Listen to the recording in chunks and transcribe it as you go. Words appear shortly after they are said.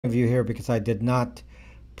view here because I did not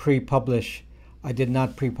pre-publish. I did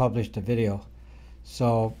not pre-publish the video,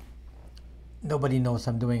 so nobody knows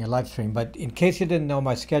I'm doing a live stream. But in case you didn't know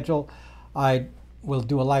my schedule, I will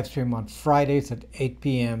do a live stream on Fridays at 8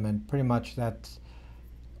 p.m. and pretty much that's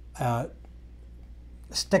uh,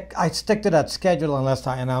 I stick to that schedule unless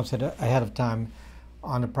I announce it ahead of time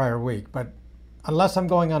on the prior week. But unless I'm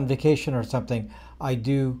going on vacation or something, I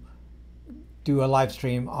do a live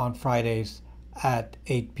stream on Fridays at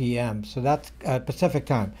 8 p.m. So that's Pacific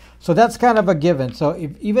time. So that's kind of a given. So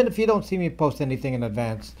even if you don't see me post anything in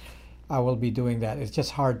advance, I will be doing that. It's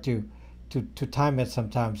just hard to time it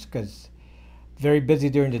sometimes because very busy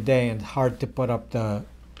during the day and hard to put up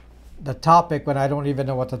the topic when I don't even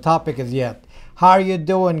know what the topic is yet. How are you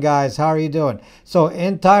doing, guys? How are you doing? So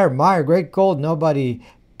entire Meyer, Great Gold, Nobody,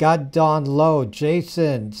 God Don Low,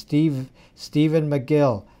 Jason, Stephen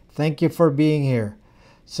McGill. Thank you for being here.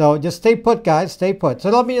 So just stay put, guys. Stay put. So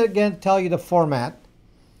let me again tell you the format.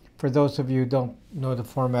 For those of you who don't know the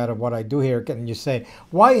format of what I do here, and you say,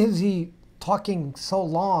 why is he talking so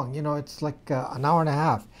long? You know, it's like an hour and a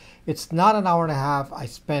half. It's not an hour and a half. I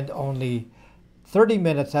spend only 30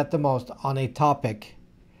 minutes at the most on a topic,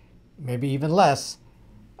 maybe even less,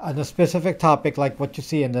 on a specific topic like what you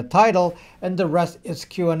see in the title, and the rest is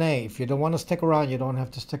Q&A. If you don't want to stick around, you don't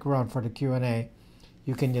have to stick around for the Q&A.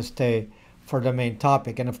 You can just stay for the main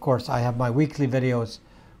topic. And of course, I have my weekly videos,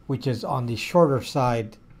 which is on the shorter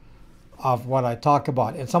side of what I talk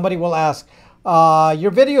about. And somebody will ask,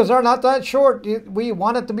 your videos are not that short. We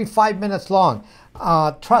want it to be 5 minutes long.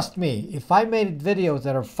 Trust me, if I made videos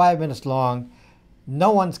that are 5 minutes long,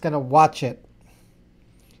 no one's going to watch it.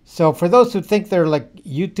 So for those who think they're like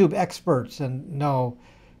YouTube experts and know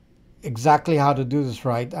exactly how to do this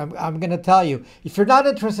right, I'm going to tell you, if you're not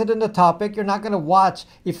interested in the topic, you're not going to watch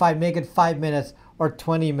if I make it 5 minutes or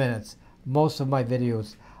 20 minutes. Most of my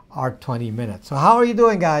videos are 20 minutes. So how are you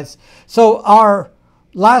doing, guys? So our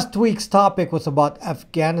last week's topic was about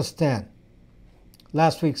Afghanistan.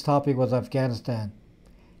 Last week's topic was Afghanistan.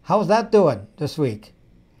 How's that doing this week?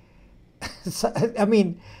 I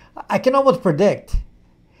mean, I can almost predict.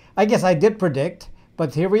 I guess I did predict,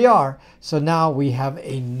 but here we are. So now we have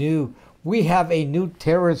a new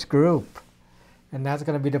terrorist group, and that's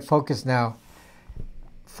going to be the focus now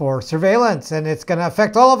for surveillance, and it's going to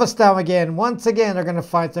affect all of us now again. Once again, they're going to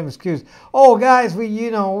find some excuse. Oh, guys,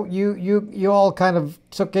 you all kind of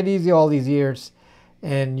took it easy all these years,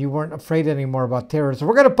 and you weren't afraid anymore about terrorism.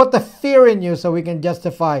 We're going to put the fear in you so we can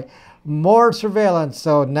justify more surveillance.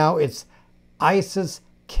 So now it's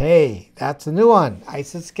ISIS-K. That's a new one,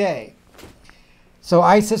 ISIS-K. So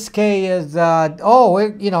ISIS-K is,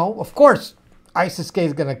 of course, ISIS-K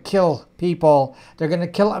is going to kill people. They're going to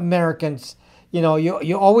kill Americans. You know,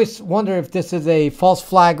 you always wonder if this is a false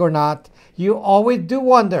flag or not. You always do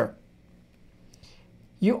wonder.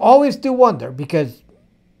 You always do wonder because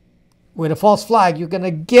with a false flag, you can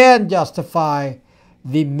again justify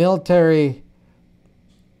the military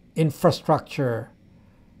infrastructure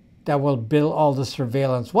that will build all the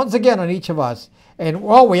surveillance once again on each of us. And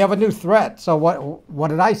well, we have a new threat. So what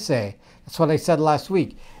did I say? That's what I said last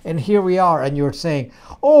week. And here we are. And you're saying,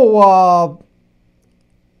 oh,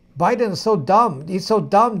 Biden is so dumb. He's so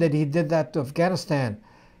dumb that he did that to Afghanistan.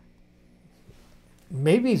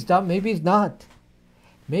 Maybe he's dumb. Maybe he's not.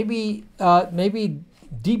 Maybe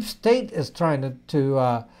deep state is trying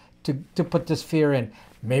to put this fear in.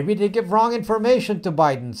 Maybe they give wrong information to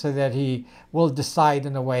Biden so that he will decide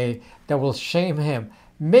in a way that will shame him.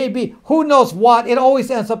 Maybe, who knows what? It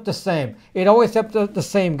always ends up the same. It always ends up the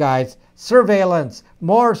same, guys. Surveillance,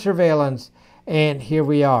 more surveillance. And here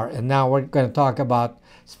we are. And now we're going to talk about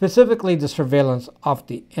specifically the surveillance of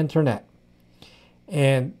the internet.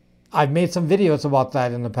 And I've made some videos about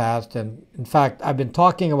that in the past. And in fact, I've been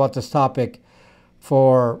talking about this topic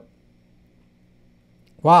for,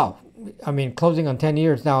 wow, I mean, closing on 10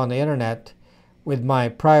 years now on the internet with my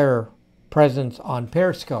prior presence on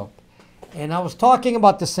Periscope. And I was talking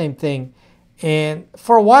about the same thing. And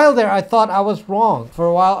for a while there, I thought I was wrong. For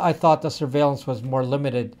a while, I thought the surveillance was more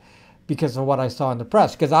limited because of what I saw in the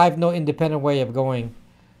press. Because I have no independent way of going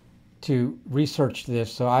to research this.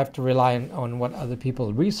 So I have to rely on what other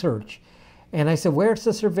people research. And I said, where's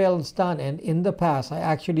the surveillance done? And in the past, I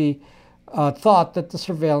actually thought that the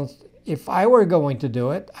surveillance, if I were going to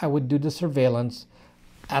do it, I would do the surveillance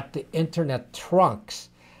at the internet trunks.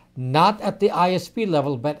 Not at the ISP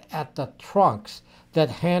level, but at the trunks that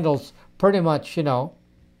handles pretty much, 70%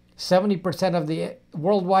 of the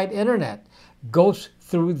worldwide internet goes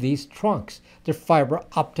through these trunks. They're fiber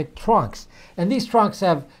optic trunks. And these trunks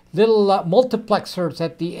have little multiplexers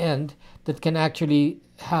at the end that can actually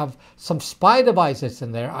have some spy devices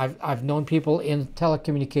in there. I've known people in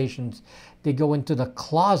telecommunications, they go into the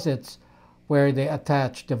closets where they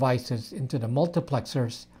attach devices into the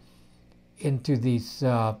multiplexers, into these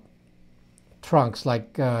trunks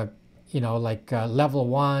like, Level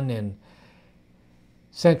 1 and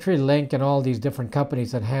CenturyLink and all these different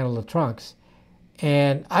companies that handle the trunks.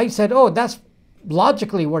 And I said, oh, that's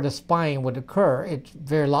logically where the spying would occur. It's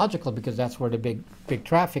very logical because that's where the big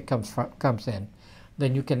traffic comes in.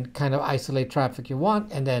 Then you can kind of isolate traffic you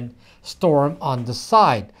want and then store them on the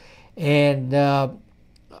side. And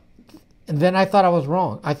then I thought I was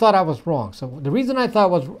wrong. So the reason I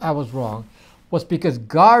thought I was wrong was because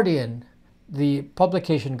Guardian, the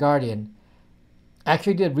publication Guardian,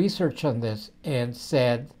 actually did research on this and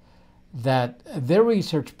said that their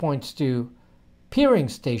research points to peering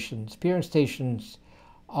stations. Peering stations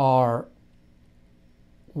are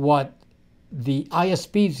what the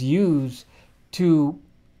ISPs use to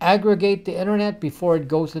aggregate the internet before it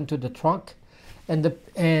goes into the trunk. And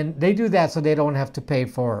they do that so they don't have to pay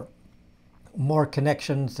for more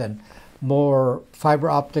connections and more fiber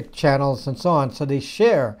optic channels and so on. So they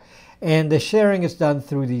share. And the sharing is done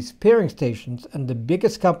through these peering stations. And the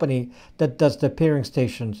biggest company that does the peering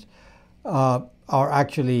stations are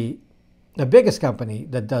actually, the biggest company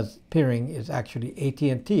that does peering is actually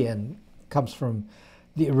AT&T, and comes from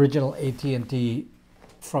the original AT&T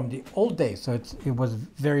from the old days. So it was a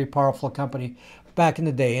very powerful company back in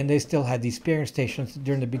the day, and they still had these peering stations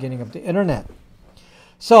during the beginning of the internet.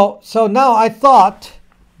 So now I thought,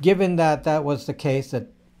 given that that was the case, that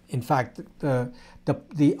in fact the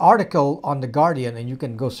article on the Guardian, and you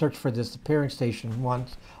can go search for this, the peering station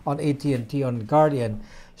once on AT&T on the Guardian,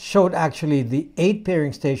 showed actually the 8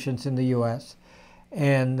 peering stations in the U.S.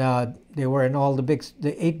 and they were in all the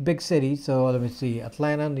 8 big cities. So let me see: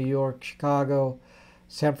 Atlanta, New York, Chicago,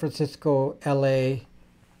 San Francisco, L.A.,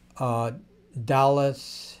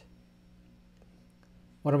 Dallas.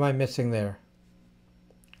 What am I missing there?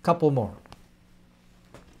 Couple more.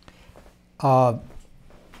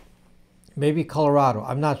 Maybe Colorado.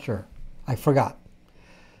 I'm not sure. I forgot.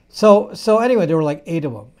 So anyway, there were like 8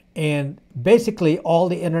 of them. And basically all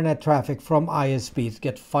the internet traffic from ISPs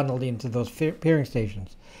get funneled into those peering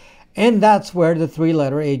stations. And that's where the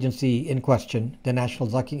 3-letter agency in question, the National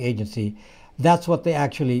Zucking Agency, that's what they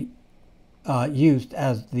actually used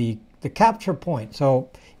as the capture point. So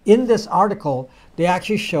in this article, they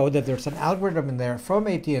actually show that there's an algorithm in there from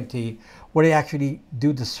AT&T where they actually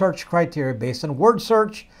do the search criteria based on word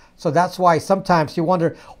search. So that's why sometimes you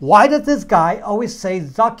wonder, why does this guy always say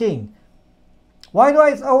zucking? Why do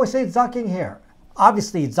I always say zucking here?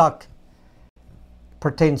 Obviously, zuck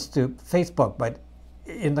pertains to Facebook, but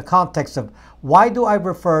in the context of why do I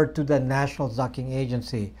refer to the National Zucking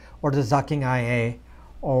Agency or the Zucking IA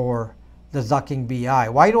or the Zucking BI?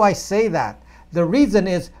 Why do I say that? The reason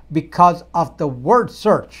is because of the word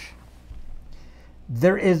search.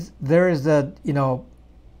 There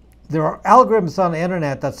are algorithms on the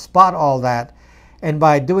internet that spot all that, and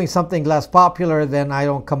by doing something less popular, then I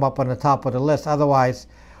don't come up on the top of the list. Otherwise,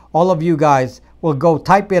 all of you guys will go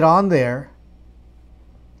type it on there,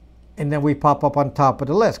 and then we pop up on top of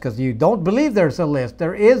the list because you don't believe there's a list.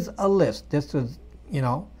 There is a list. This is,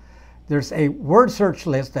 there's a word search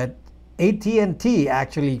list that AT&T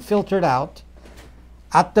actually filtered out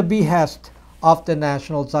at the behest of the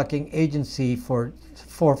National Zucking Agency for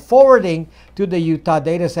forwarding to the Utah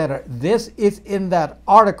data center. This is in that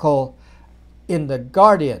article in the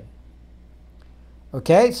Guardian.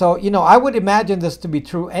 Okay, so I would imagine this to be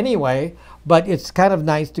true anyway, but it's kind of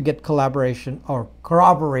nice to get corroboration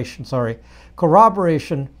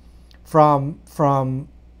from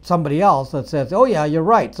somebody else that says, oh yeah, you're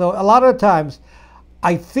right. So a lot of times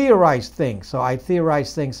I theorize things. So I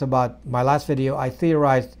theorize things about my last video. I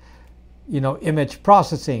theorized, image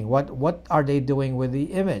processing. What are they doing with the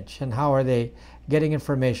image, and how are they getting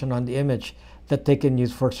information on the image that they can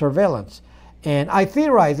use for surveillance? And I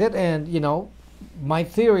theorize it, and my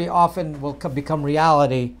theory often will become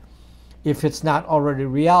reality if it's not already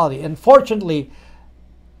reality. Unfortunately,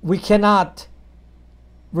 we cannot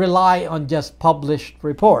rely on just published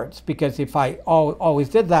reports, because if I always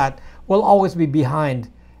did that, we'll always be behind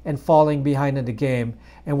and falling behind in the game,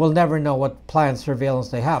 and we'll never know what planned surveillance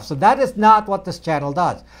they have. So that is not what this channel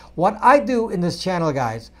does. What I do in this channel,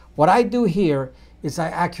 guys, what I do here is I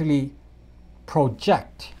actually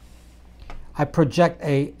project. I project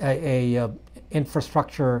a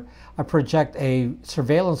infrastructure. I project a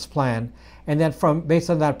surveillance plan, and then based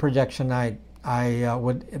on that projection, I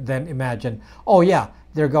would then imagine, oh yeah,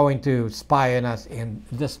 they're going to spy on us in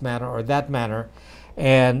this manner or that manner.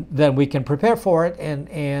 and then we can prepare for it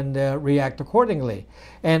and react accordingly.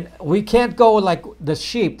 And we can't go like the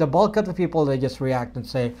sheep, the bulk of the people, they just react and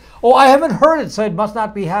say, oh, I haven't heard it, so it must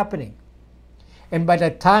not be happening. And by the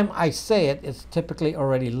time I say it, it's typically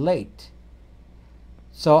already late.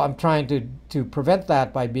 So I'm trying to prevent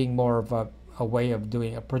that by being more of a way of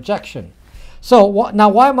doing a projection. So now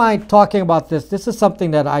why am I talking about this? This is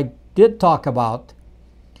something that I did talk about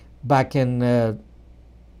back in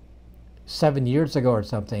 7 years ago or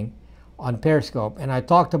something on Periscope. And I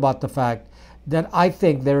talked about the fact that I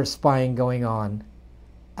think there's spying going on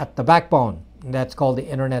at the backbone. And that's called the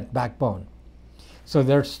internet backbone. So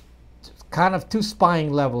there's kind of two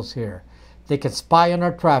spying levels here. They can spy on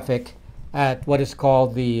our traffic at what is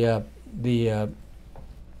called the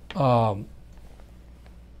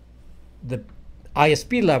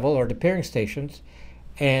ISP level, or the peering stations,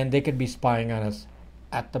 and they could be spying on us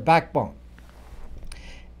at the backbone.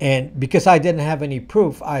 And because I didn't have any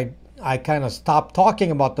proof, I kind of stopped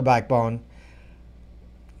talking about the backbone,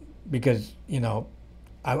 because, you know,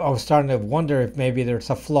 I was starting to wonder if maybe there's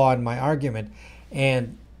a flaw in my argument.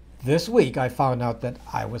 And this week I found out that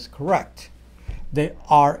I was correct. They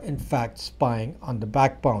are in fact spying on the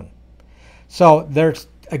backbone. So there's,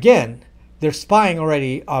 again, they're spying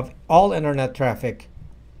already of all internet traffic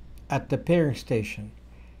at the peering station.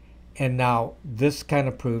 And now this kind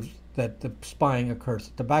of proves that the spying occurs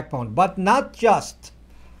at the backbone, but not just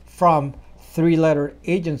from three-letter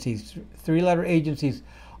agencies. Three-letter agencies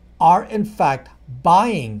are in fact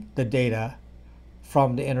buying the data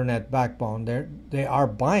from the internet backbone. They are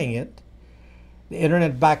buying it. The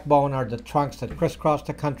internet backbone are the trunks that crisscross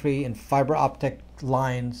the country in fiber optic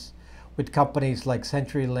lines with companies like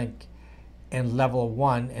CenturyLink and Level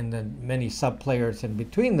 1, and then many sub-players in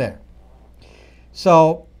between there.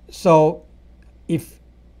 So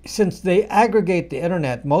since they aggregate the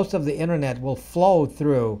internet, most of the internet will flow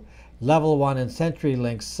through Level 1 and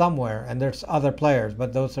CenturyLink somewhere, and there's other players,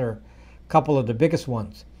 but those are a couple of the biggest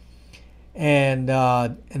ones. And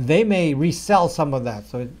they may resell some of that.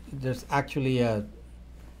 So there's actually a,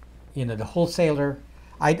 you know, the wholesaler.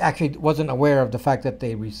 I actually wasn't aware of the fact that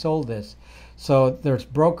they resold this. So there's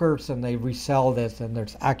brokers and they resell this, and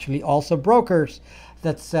there's actually also brokers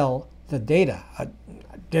that sell the data. I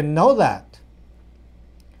didn't know that.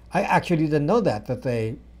 I actually didn't know that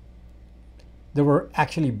there were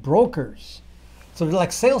actually brokers. So they're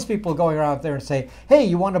like salespeople going around there and say, hey,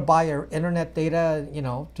 you want to buy your internet data, you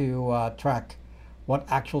know, to track what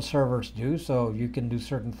actual servers do so you can do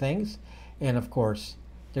certain things. And of course,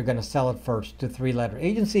 they're going to sell it first to three-letter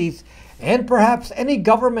agencies and perhaps any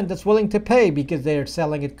government that's willing to pay, because they're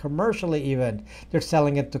selling it commercially even. They're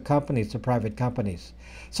selling it to companies, to private companies.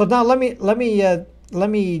 So now let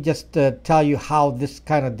me just tell you how this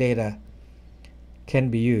kind of data can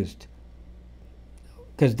be used,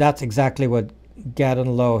 because that's exactly what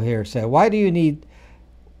Gadden Lowe here said. Why do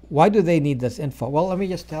they need this info? Well, let me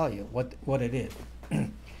just tell you what it is.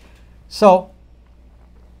 So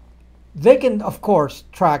they can, of course,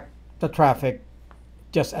 track the traffic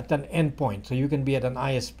just at an endpoint. So you can be at an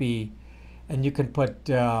ISP and you can put,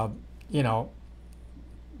 you know,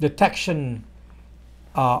 detection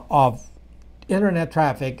of internet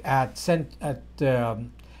traffic at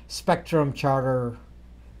Spectrum, Charter,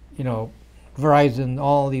 you know, Verizon,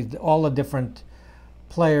 all the different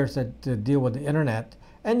players that deal with the internet,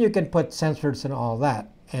 and you can put sensors and all that.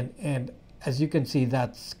 And as you can see,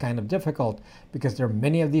 that's kind of difficult because there are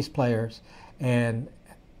many of these players, and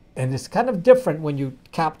it's kind of different when you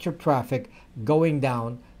capture traffic going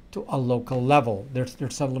down to a local level. There's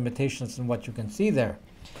some limitations in what you can see there.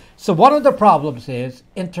 So one of the problems is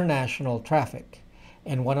international traffic,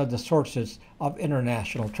 and one of the sources of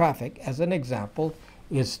international traffic, as an example,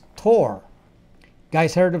 is Tor.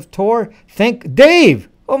 Guys heard of Tor? Thank Dave.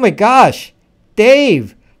 Oh my gosh,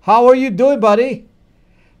 Dave, how are you doing, buddy?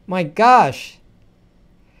 My gosh,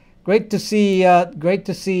 great to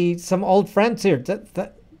see some old friends here.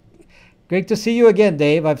 Great to see you again,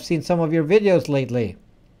 Dave. I've seen some of your videos lately.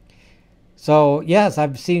 So yes,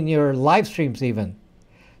 I've seen your live streams even.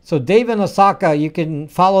 So Dave in Osaka, you can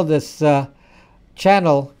follow this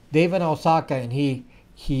channel, Dave in Osaka, and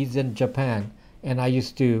he's in Japan. And I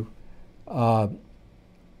used to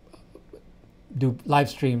do live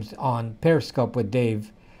streams on Periscope with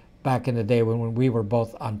Dave back in the day when we were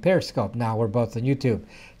both on Periscope. Now we're both on YouTube.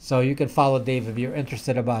 So you can follow Dave if you're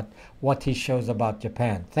interested about what he shows about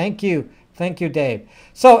Japan. Thank you. Thank you, Dave.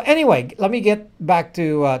 So anyway, let me get back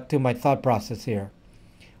to my thought process here.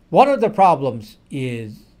 One of the problems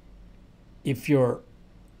is if you're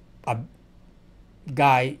a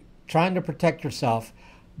guy trying to protect yourself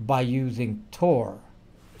by using Tor.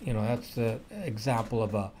 that's the example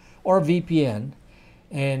of a, or a VPN,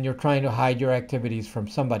 and you're trying to hide your activities from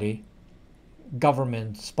somebody,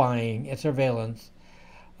 government, spying, surveillance,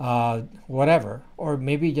 whatever, or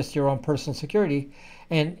maybe just your own personal security.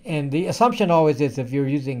 And the assumption always is if you're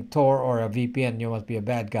using Tor or a VPN, you must be a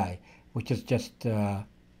bad guy, which is just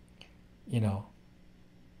you know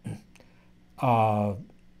uh,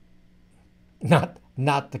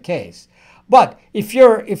 not the case. But if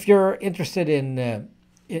you're interested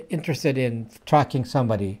in tracking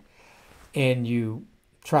somebody, and you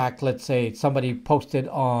track, let's say somebody posted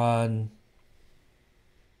on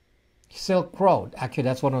Silk Road. Actually,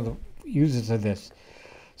 that's one of the uses of this.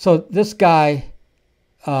 So this guy,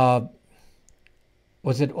 was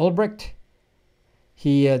it Ulbricht?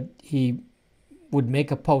 He would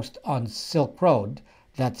make a post on Silk Road.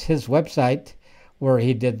 That's his website where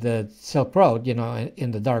he did the Silk Road,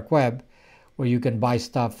 in the dark web, where you can buy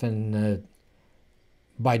stuff and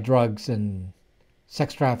buy drugs and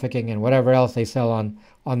sex trafficking and whatever else they sell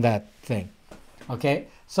on that thing. Okay,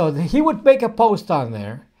 so he would make a post on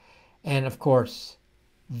there, and of course,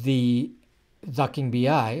 the Zucking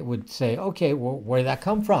BI would say, okay, well, where did that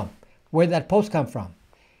come from? Where did that post come from?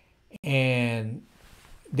 And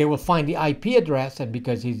they will find the IP address, and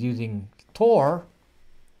because he's using Tor,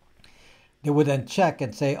 they would then check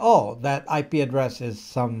and say, oh, that IP address is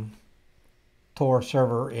some Tor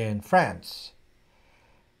server in France.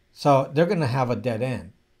 So they're going to have a dead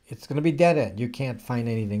end. It's going to be dead end. You can't find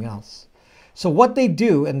anything else. So what they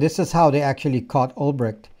do, and this is how they actually caught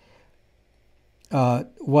Ulbricht,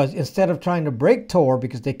 was instead of trying to break Tor,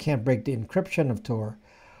 because they can't break the encryption of Tor,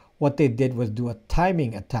 what they did was do a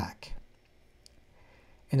timing attack.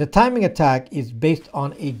 And the timing attack is based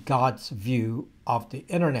on a God's view of the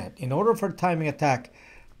internet. In order for a timing attack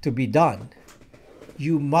to be done,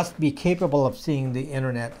 you must be capable of seeing the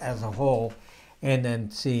internet as a whole and then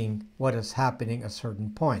seeing what is happening at certain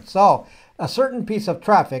points. So a certain piece of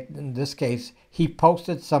traffic, in this case, he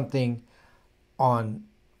posted something on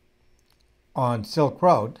Silk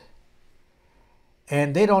Road,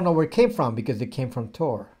 and they don't know where it came from because it came from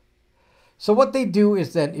Tor. So what they do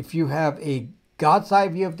is then, if you have a God's eye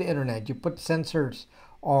view of the internet, you put sensors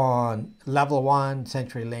on level 1,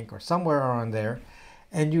 CenturyLink, or somewhere around there,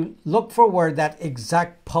 and you look for where that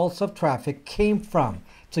exact pulse of traffic came from.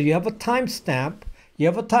 So you have a timestamp,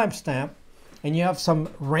 and you have some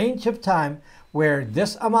range of time where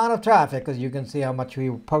this amount of traffic, because you can see how much we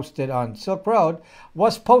posted on Silk Road,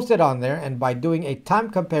 was posted on there. And by doing a time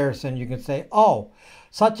comparison, you can say, oh,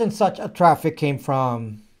 such and such a traffic came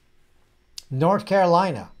from North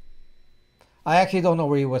Carolina. I actually don't know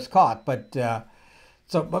where he was caught, but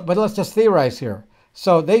let's just theorize here.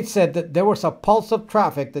 So they said that there was a pulse of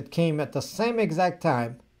traffic that came at the same exact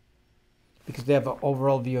time, because they have an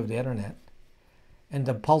overall view of the internet. And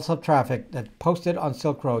the pulse of traffic that posted on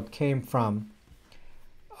Silk Road came from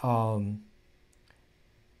a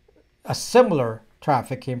similar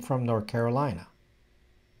traffic came from North Carolina.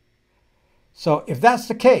 So if that's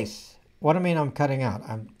the case, what do I mean I'm cutting out?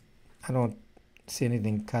 I don't see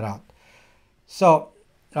anything cut out. So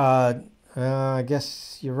I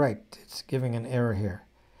guess you're right. It's giving an error here.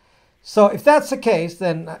 So if that's the case,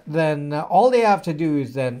 then all they have to do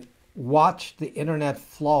is then watch the internet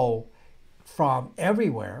flow from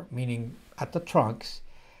everywhere, meaning at the trunks,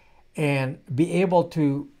 and be able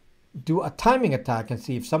to do a timing attack and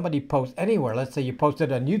see if somebody posts anywhere. Let's say you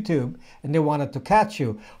posted on YouTube and they wanted to catch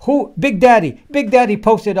you. Big Daddy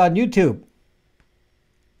posted on YouTube.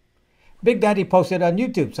 Big Daddy posted on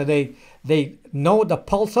YouTube. So they know the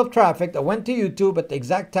pulse of traffic that went to YouTube at the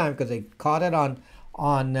exact time because they caught it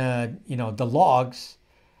on the logs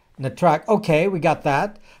and the track. Okay, we got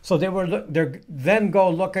that. So they're then go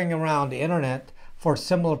looking around the internet for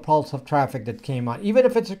similar pulse of traffic that came on, even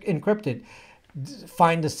if it's encrypted.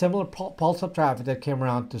 Find the similar pulse of traffic that came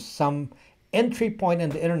around to some entry point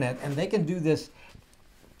in the internet, and they can do this.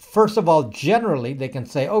 First of all, generally, they can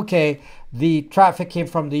say, okay, the traffic came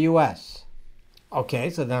from the U.S. Okay,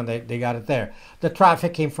 so then they got it there. The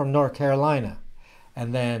traffic came from North Carolina.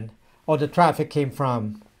 And then, the traffic came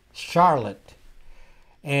from Charlotte.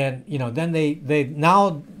 And, then they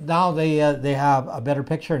have a better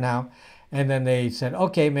picture now. And then they said,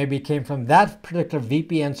 okay, maybe it came from that particular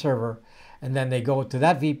VPN server. And then they go to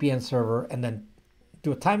that VPN server and then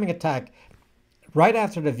do a timing attack right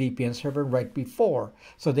after the VPN server, right before.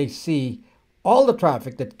 So they see all the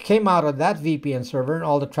traffic that came out of that VPN server and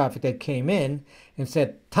all the traffic that came in, and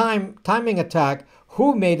said timing attack,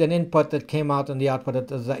 who made an input that came out and the output at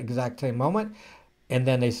the exact same moment. And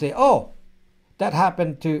then they say, that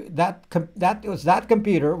happened to that was that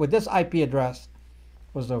computer with this IP address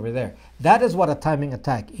was over there. That is what a timing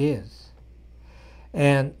attack is.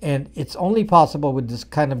 And it's only possible with this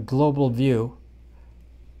kind of global view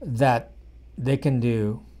that they can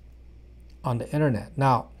do on the internet.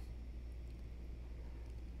 Now,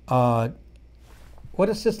 what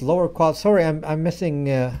is this lower quality? Sorry, I'm missing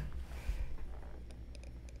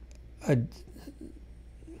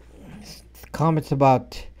comments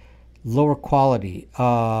about lower quality.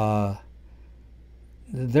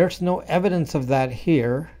 There's no evidence of that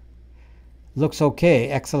here. Looks okay.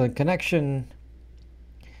 Excellent connection.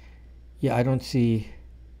 Yeah, I don't see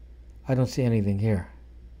anything here.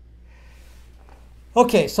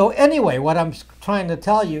 Okay, so anyway, what I'm trying to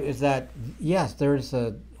tell you is that yes,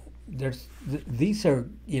 these are,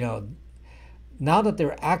 now that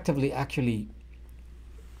they're actually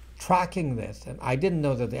tracking this, and I didn't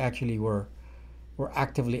know that they actually were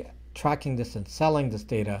actively tracking this and selling this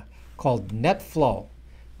data, called Netflow,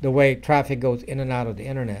 the way traffic goes in and out of the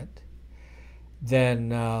internet, then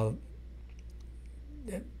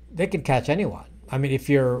they can catch anyone. I mean, if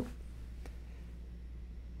you're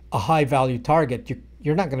a high value target,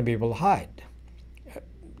 you're not going to be able to hide,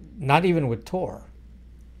 not even with Tor.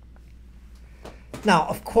 Now,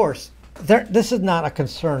 of course, this is not a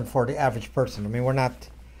concern for the average person. I mean, we're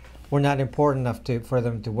not important enough for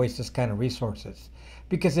them to waste this kind of resources,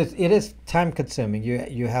 because it is time consuming.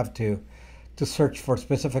 You have to search for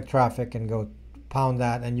specific traffic and go pound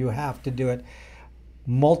that, and you have to do it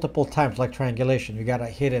multiple times, like triangulation. You got to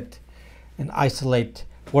hit it and isolate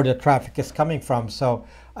where the traffic is coming from. So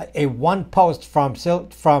a one post from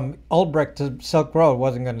Ulbricht to Silk Road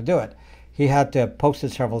wasn't going to do it. He had to post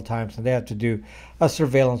it several times, and they had to do a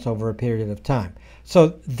surveillance over a period of time.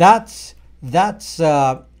 So that's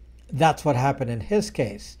what happened in his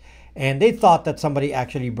case. And they thought that somebody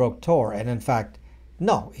actually broke Tor, and in fact,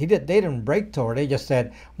 no, they didn't break Tor. They just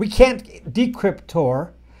said, we can't decrypt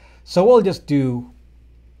Tor, so we'll just do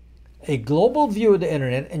a global view of the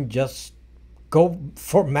internet and just go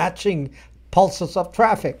for matching pulses of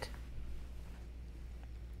traffic.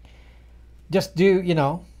 Just do,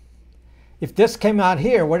 if this came out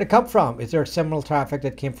here, where'd it come from? Is there similar traffic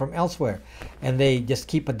that came from elsewhere? And they just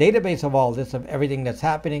keep a database of all this, of everything that's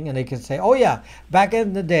happening, and they can say, oh yeah, back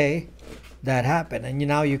in the day, that happened. And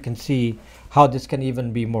now you can see how this can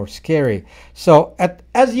even be more scary. So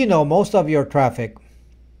as you know, most of your traffic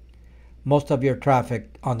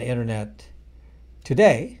on the internet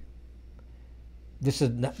today,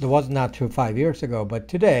 was not true 5 years ago, but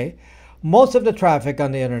today, most of the traffic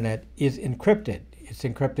on the internet is encrypted. It's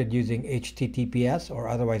encrypted using HTTPS, or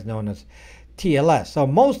otherwise known as TLS. So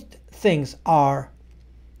most things are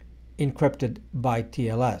encrypted by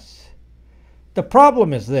TLS. The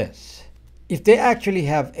problem is this: if they actually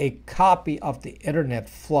have a copy of the internet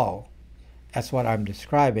flow, that's what I'm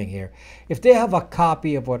describing here. If they have a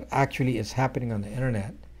copy of what actually is happening on the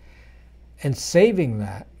internet and saving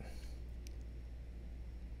that,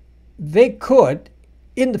 they could,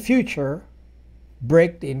 in the future,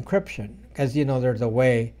 break the encryption. As you know, there's a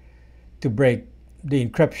way to break the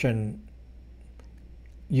encryption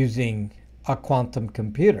using a quantum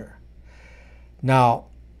computer. Now,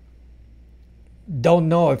 don't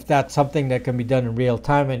know if that's something that can be done in real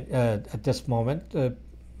time at this moment.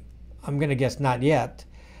 I'm going to guess not yet.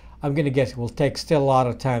 I'm going to guess it will take still a lot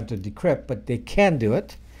of time to decrypt, but they can do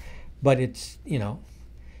it. But it's,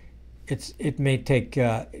 it may take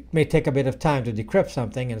a bit of time to decrypt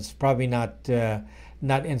something, and it's probably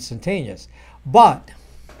not instantaneous. But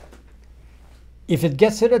if it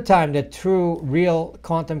gets to the time that true real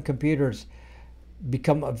quantum computers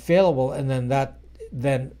become available, and then that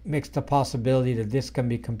makes the possibility that this can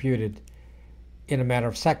be computed in a matter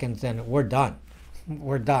of seconds, then we're done.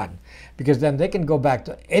 We're done. Because then they can go back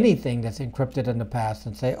to anything that's encrypted in the past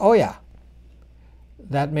and say, oh yeah,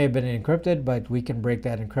 that may have been encrypted, but we can break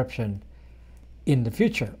that encryption in the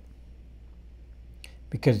future.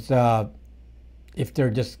 Because if they're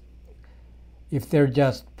just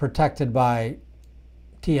protected by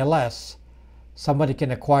TLS, somebody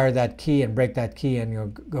can acquire that key and break that key, and you'll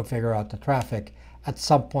go figure out the traffic at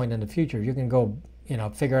some point in the future. You can go,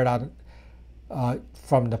 figure it out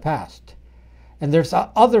from the past. And there's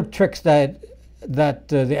other tricks that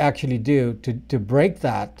they actually do to break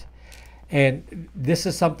that. And this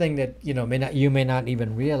is something that you may not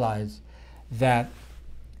even realize, that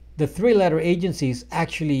the three-letter agencies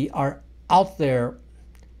actually are out there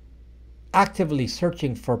actively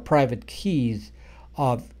searching for private keys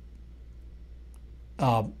of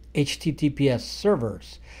HTTPS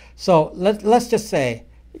servers. So let's just say,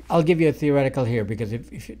 I'll give you a theoretical here, because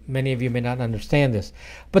if many of you may not understand this,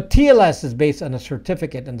 but TLS is based on a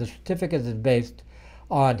certificate, and the certificate is based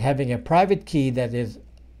on having a private key that is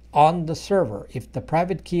on the server. If the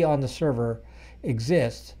private key on the server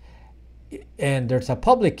exists and there's a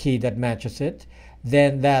public key that matches it,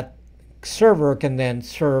 then that server can then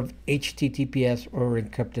serve HTTPS or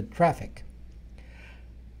encrypted traffic.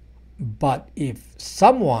 But if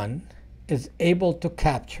someone is able to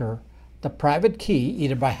capture the private key,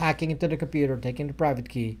 either by hacking into the computer, taking the private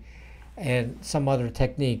key, and some other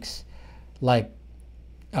techniques like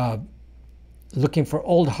looking for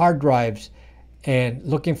old hard drives and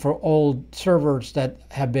looking for old servers that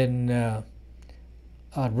have been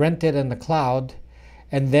rented in the cloud,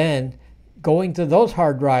 and then going to those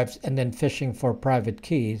hard drives and then fishing for private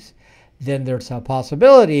keys, then there's a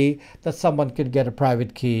possibility that someone could get a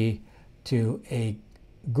private key to a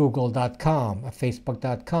google.com, a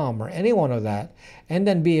facebook.com, or any one of that, and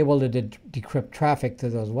then be able to decrypt traffic to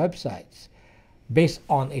those websites based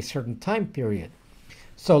on a certain time period.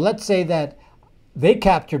 So let's say that they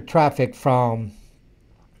captured traffic from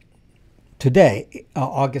today,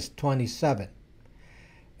 August 27,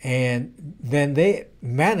 and then they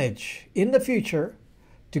manage in the future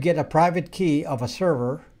to get a private key of a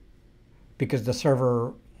server because the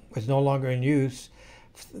server is no longer in use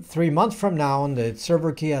 3 months from now and the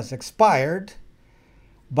server key has expired,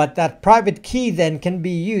 but that private key then can be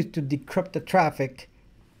used to decrypt the traffic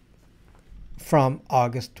from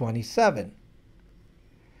August 27.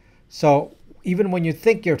 So even when you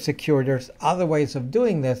think you're secure, there's other ways of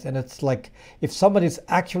doing this, and it's like if somebody's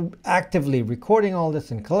actively recording all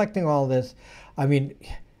this and collecting all this, I mean,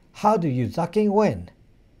 how do you zucking win?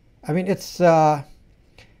 I mean, it's a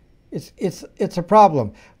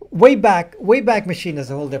problem. Wayback Machine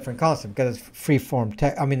is a whole different concept because it's free form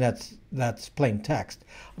text. I mean, that's plain text.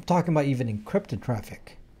 I'm talking about even encrypted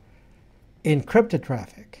traffic. Encrypted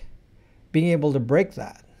traffic, being able to break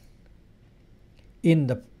that in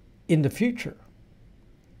the future.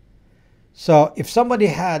 So if somebody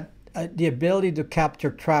had the ability to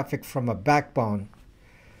capture traffic from a backbone,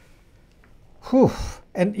 whew,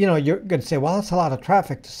 and you know, you're going to say, well, that's a lot of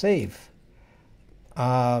traffic to save.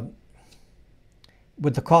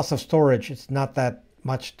 With the cost of storage, it's not that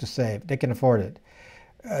much to save. They can afford it.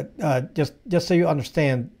 Just so you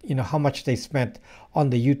understand, you know, how much they spent on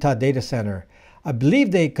the Utah data center. I believe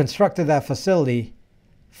they constructed that facility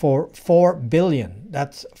for $4 billion.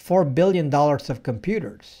 That's $4 billion of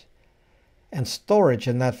computers and storage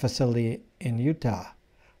in that facility in Utah.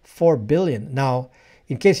 $4 billion. Now,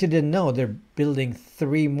 in case you didn't know, they're building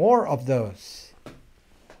 3 more of those.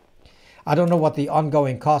 I don't know what the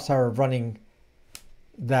ongoing costs are of running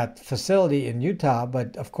that facility in Utah,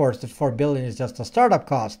 but of course the $4 billion is just a startup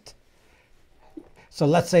cost. So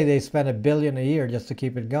let's say they spend $1 billion a year just to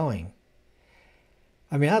keep it going.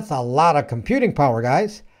 I mean, that's a lot of computing power,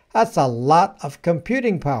 guys. That's a lot of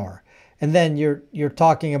computing power. And then you're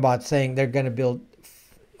talking about saying they're going to build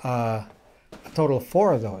a total of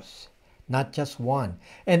 4 of those, not just one.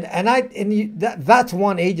 That's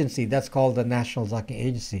one agency. That's called the National Zucking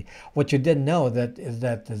Agency. What you didn't know is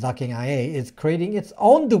that the Zucking IA is creating its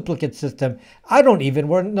own duplicate system. I don't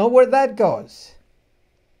even know where that goes.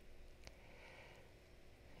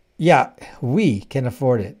 Yeah, we can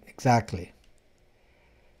afford it. Exactly.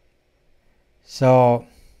 So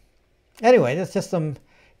anyway, that's just some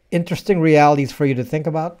interesting realities for you to think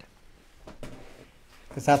about,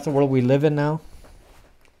 because that's the world we live in now.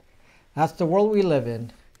 That's the world we live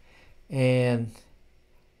in, and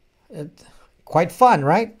it's quite fun,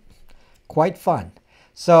 right? Quite fun.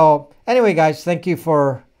 So anyway, guys, thank you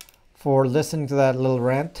for listening to that little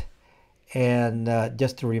rant. And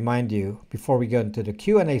just to remind you, before we go into the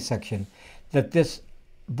Q&A section, that this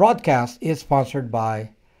broadcast is sponsored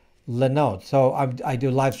by Linode. So I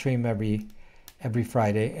do live stream every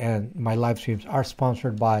Friday, and my live streams are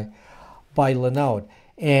sponsored by Linode.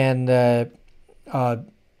 And I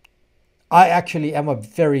actually am a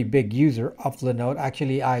very big user of Linode.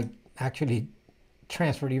 Actually, I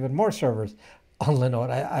transferred even more servers on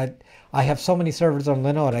Linode. I have so many servers on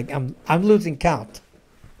Linode. I'm losing count.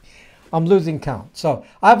 I'm losing count. So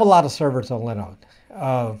I have a lot of servers on Linode.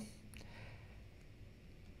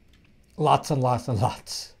 Lots and lots and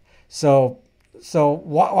lots. So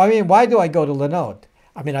why do I go to Linode?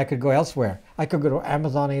 I mean, I could go elsewhere. I could go to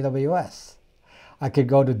Amazon AWS. I could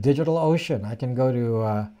go to DigitalOcean. I can go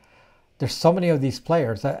to there's so many of these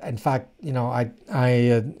players. In fact, you know,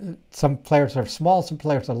 some players are small, some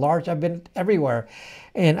players are large. I've been everywhere,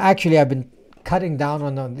 and actually, I've been cutting down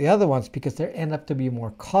on the other ones because they end up to be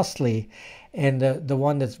more costly, and the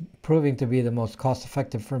one that's proving to be the most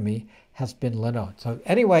cost-effective for me has been Linode. So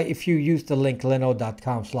anyway, if you use the link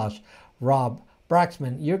linode.com/Rob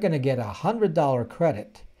Braxman, you're going to get $100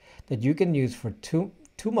 credit that you can use for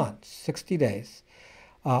 2 months, 60 days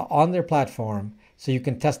on their platform, so you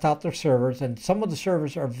can test out their servers. And some of the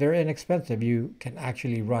servers are very inexpensive. You can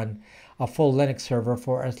actually run a full Linux server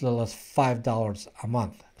for as little as $5 a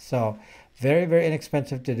month. So very, very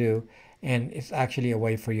inexpensive to do. And it's actually a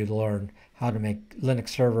way for you to learn how to make Linux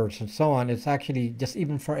servers and so on. It's actually just,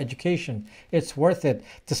 even for education, it's worth it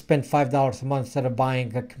to spend $5 a month instead of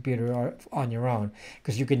buying a computer on your own,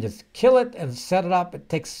 because you can just kill it and set it up. It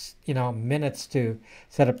takes, minutes to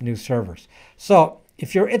set up new servers. So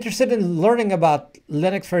if you're interested in learning about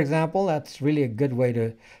Linux, for example, that's really a good way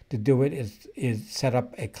to do it, is set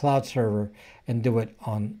up a cloud server and do it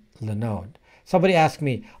on Linode. Somebody asked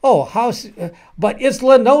me, "Oh, but is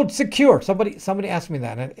Linode secure?" Somebody asked me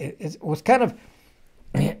that, and it was kind of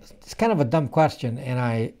a dumb question,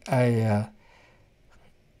 and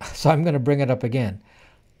so I'm going to bring it up again.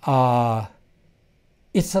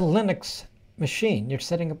 It's a Linux machine. You're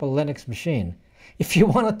setting up a Linux machine. If you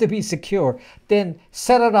want it to be secure, then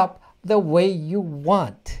set it up the way you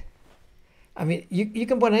want. I mean, you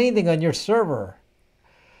can put anything on your server.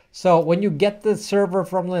 So when you get the server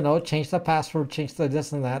from Linode, change the password, change the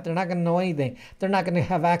this and that. They're not going to know anything. They're not going to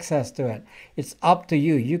have access to it. It's up to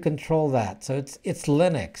you. You control that. So it's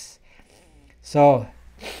Linux. So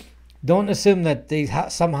don't assume that they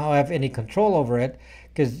somehow have any control over it,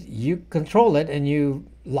 because you control it and you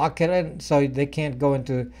lock it in so they can't go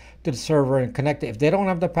into the server and connect it. If they don't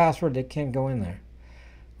have the password, they can't go in there.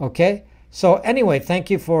 Okay? So anyway, thank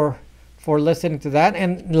you for listening to that.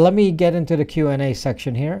 And let me get into the Q&A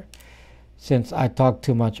section here, since I talked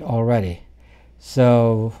too much already.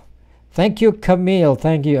 So thank you, Camille.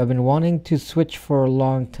 Thank you. I've been wanting to switch for a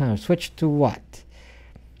long time. Switch to what?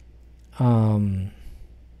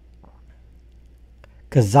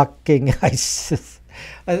 Kazaking ISIS.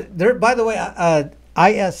 There, by the way,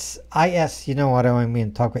 IS, you know what I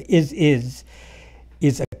mean, talk about, is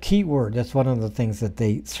a keyword. That's one of the things that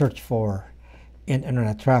they search for in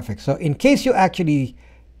internet traffic. So in case you actually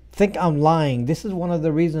think I'm lying, this is one of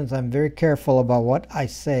the reasons I'm very careful about what I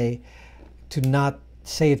say, to not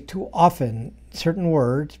say it too often, certain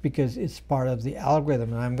words, because it's part of the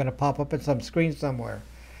algorithm. And I'm going to pop up at some screen somewhere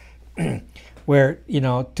where,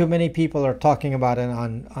 too many people are talking about it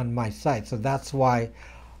on my site. So that's why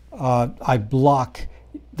I block.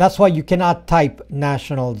 That's why you cannot type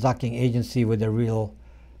National Zucking Agency with the real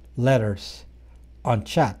letters on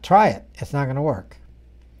chat. Try it. It's not going to work.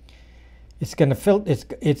 It's going to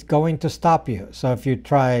it's going to stop you. So if you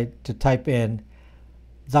try to type in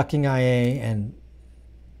Zucking IA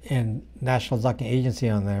and National Zucking Agency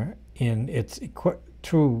on there in its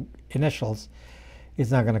true initials,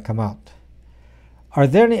 it's not going to come out. Are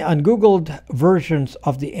there any ungoogled versions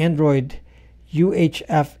of the Android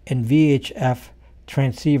UHF and VHF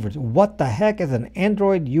transceivers? What the heck is an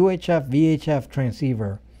Android UHF VHF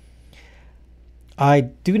transceiver? I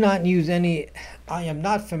do not use any. I am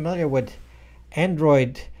not familiar with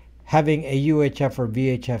Android having a UHF or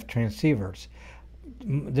VHF transceivers.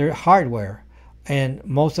 They're hardware, and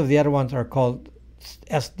most of the other ones are called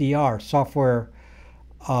SDR, software.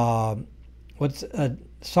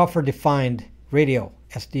 Software defined radio,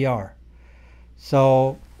 SDR.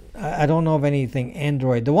 So I don't know of anything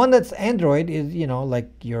Android. The one that's Android is,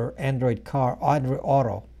 like your Android car, Android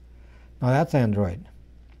Auto. Now that's Android.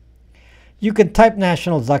 You can type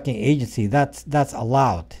National Zucking Agency. That's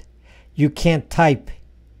allowed. You can't type,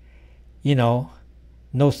 non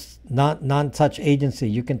such agency.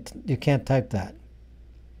 You can't type that.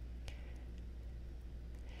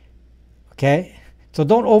 Okay? So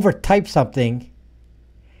don't over type something.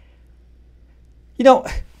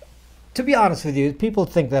 To be honest with you, people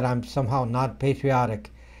think that I'm somehow not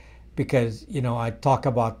patriotic because, I talk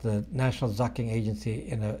about the National Zucking Agency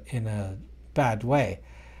in a bad way.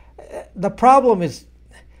 The problem is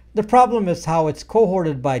how it's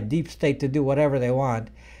cohorted by deep state to do whatever they want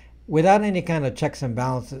without any kind of checks and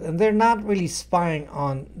balances, and they're not really spying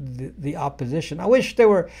on the opposition. I wish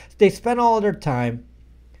they spent all of their time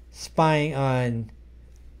spying on,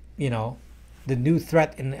 the new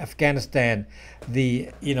threat in Afghanistan,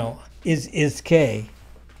 the ISIS-K.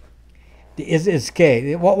 The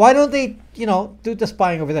ISIS-K. Why don't they, do the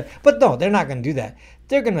spying over there? But no, they're not going to do that.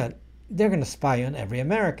 They're going to spy on every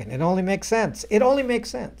American. It only makes sense. It only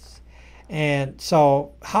makes sense. And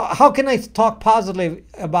so how can I talk positively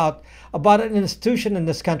about an institution in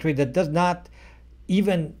this country that does not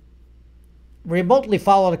even remotely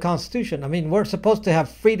follow the Constitution? I mean, we're supposed to have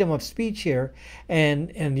freedom of speech here,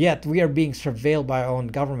 and yet we are being surveilled by our own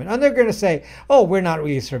government. And they're going to say, oh, we're not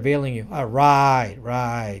really surveilling you.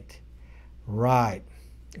 Right.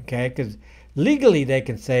 Okay, because legally they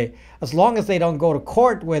can say, as long as they don't go to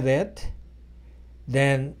court with it,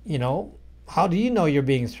 then, how do you know you're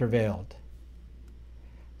being surveilled?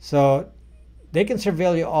 So they can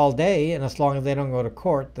surveil you all day, and as long as they don't go to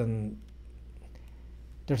court, then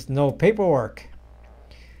there's no paperwork.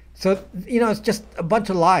 So, it's just a bunch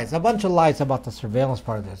of lies about the surveillance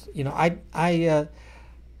part of this.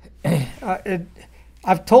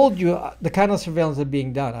 I've told you the kind of surveillance that's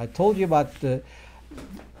being done. I told you about the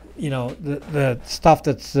stuff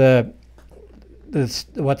that's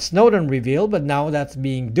what Snowden revealed, but now that's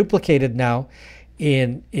being duplicated now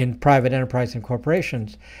in private enterprise and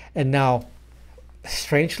corporations. And now,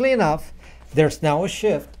 strangely enough, there's now a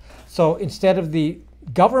shift. So instead of the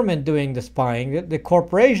government doing the spying, the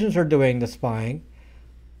corporations are doing the spying,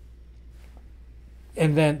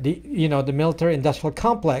 and then the military industrial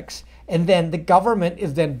complex, and then the government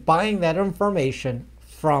is then buying that information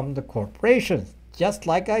from the corporations, just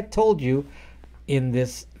like I told you in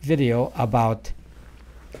this video about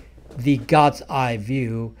the God's eye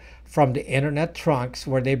view from the internet trunks,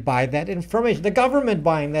 where they buy that information, the government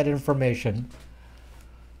buying that information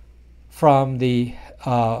from the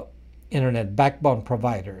internet backbone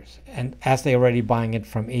providers, and as they're already buying it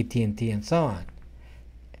from AT&T and so on.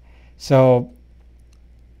 So,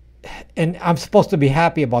 and I'm supposed to be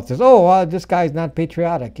happy about this. Oh, this guy's not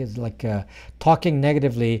patriotic. He's like talking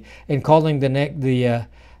negatively and calling the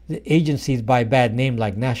agencies by bad name,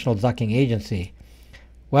 like National Zucking Agency.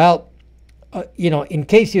 Well, in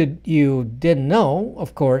case you didn't know,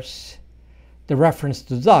 of course, the reference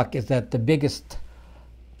to Zuck is that the biggest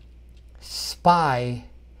spy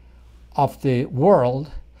of the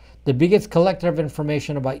world, the biggest collector of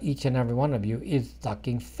information about each and every one of you, is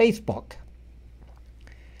Zucking Facebook,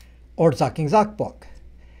 or Zucking Zuckbook.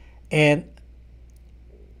 And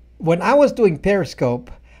when I was doing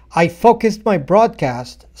Periscope, I focused my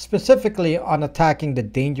broadcast specifically on attacking the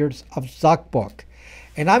dangers of Zuckbook.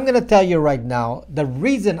 And I'm going to tell you right now, the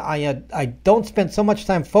reason I don't spend so much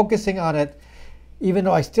time focusing on it, even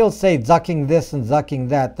though I still say Zucking this and Zucking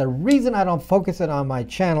that, the reason I don't focus it on my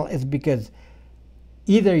channel is because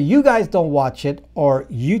either you guys don't watch it, or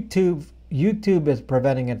YouTube is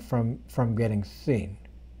preventing it from getting seen.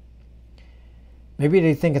 Maybe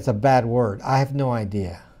they think it's a bad word. I have no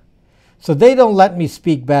idea. So they don't let me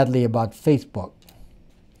speak badly about Facebook.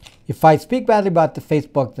 If I speak badly about the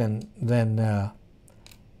Facebook, then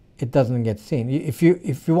it doesn't get seen. If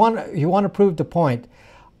you want to prove the point,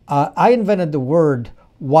 I invented the word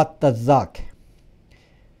 "what the zuck"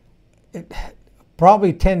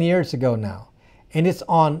 probably 10 years ago now, and it's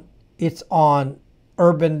on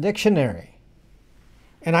Urban Dictionary,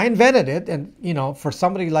 and I invented it. And for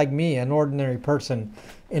somebody like me, an ordinary person,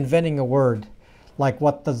 inventing a word like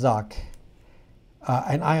 "what the zuck,"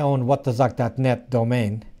 and I own whatthezuck.net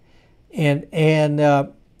domain, and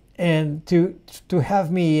to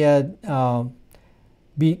have me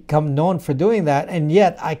become known for doing that, and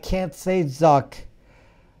yet I can't say Zuck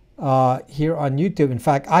here on YouTube. In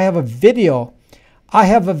fact, I have a video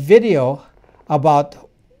about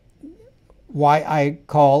why I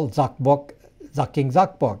call Zuckbook Zucking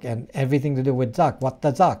Zuckbook, and everything to do with Zuck. What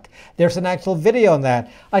the Zuck? There's an actual video on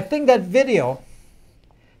that. I think that video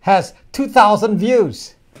has 2,000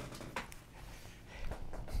 views.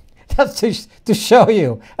 That's to show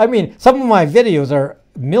you. I mean, some of my videos are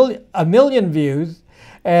a million views,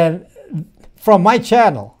 and from my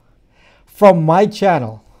channel,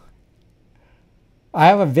 I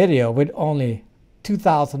have a video with only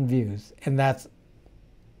 2,000 views, and that's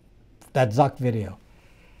that Zuck video.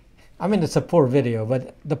 I mean, it's a poor video,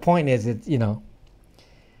 but the point is,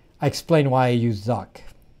 I explain why I use Zuck,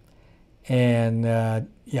 and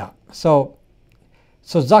yeah. So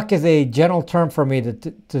Zuck is a general term for me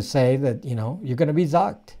to say that you're going to be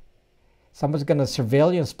Zucked. Someone's going to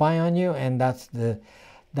surveil you and spy on you, and that's the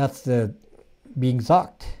being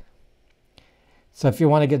Zucked. So if you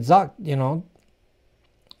want to get Zucked,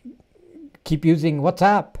 keep using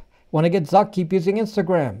WhatsApp. Want to get Zucked? Keep using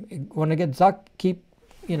Instagram. Want to get Zucked? Keep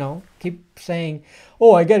saying,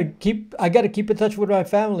 oh, I gotta keep in touch with my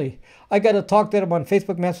family. I gotta talk to them on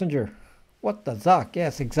Facebook Messenger. What the Zuck?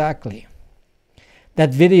 Yes, exactly.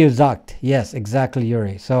 That video Zucked. Yes, exactly,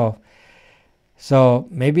 Yuri. So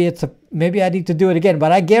maybe I need to do it again.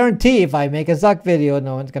 But I guarantee if I make a Zuck video,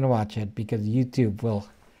 no one's gonna watch it because YouTube will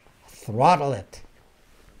throttle it.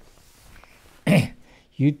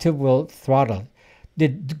 YouTube will throttle.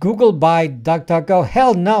 Did Google buy DuckDuckGo?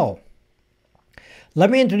 Hell no. Let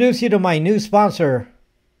me introduce you to my new sponsor,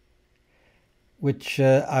 which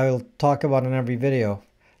I'll talk about in every video.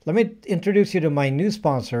 Let me introduce you to my new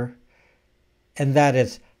sponsor, and that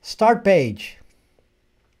is StartPage.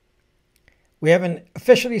 We haven't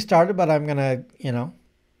officially started, but I'm going to,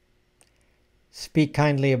 speak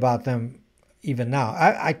kindly about them even now.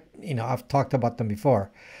 I've talked about them before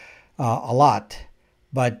a lot,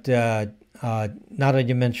 but now that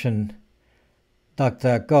you mention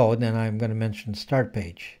DuckDuckGo, then I'm going to mention Start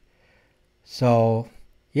Page. So,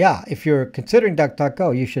 yeah, if you're considering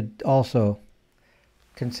DuckDuckGo, you should also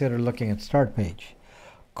consider looking at Start Page.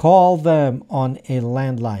 Call them on a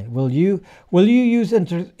landline. Will you use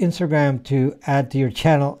Instagram to add to your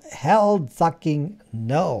channel? Hell zucking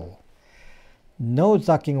no. No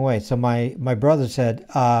zucking way. So my brother said,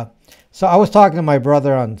 so I was talking to my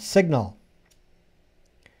brother on Signal.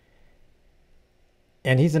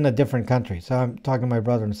 And he's in a different country. So I'm talking to my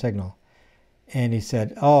brother on Signal. And he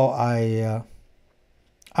said, oh,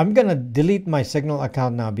 I'm going to delete my Signal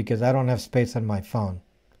account now because I don't have space on my phone.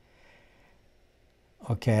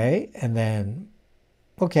 Okay, and then,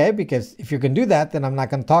 okay, because if you can do that, then I'm not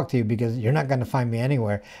going to talk to you because you're not going to find me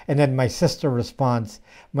anywhere. And then my sister responds,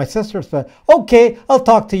 okay, I'll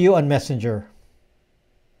talk to you on Messenger.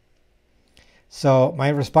 So my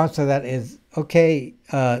response to that is, okay,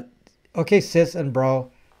 okay, sis and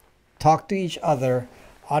bro, talk to each other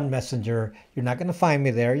on Messenger. You're not going to find me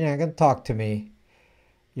there. You're not going to talk to me.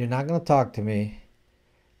 You're not going to talk to me.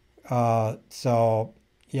 So,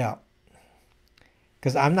 yeah.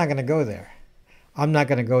 Because I'm not going to go there. I'm not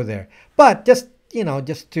going to go there. But just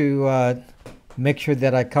to make sure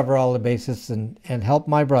that I cover all the bases and help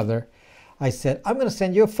my brother, I said, I'm going to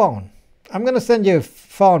send you a phone. I'm going to send you a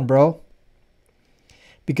phone, bro.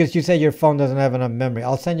 Because you said your phone doesn't have enough memory.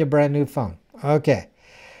 I'll send you a brand new phone. Okay.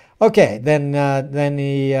 Okay. Then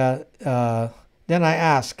I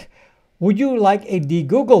ask, would you like a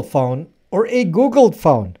de-Googled phone or a Googled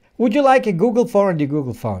phone? Would you like a Googled phone or a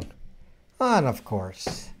de-Googled phone? And of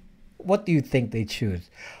course, what do you think they choose?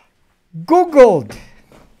 Googled.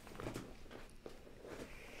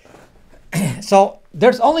 So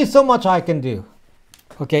there's only so much I can do.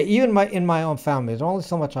 Okay, even in my own family, there's only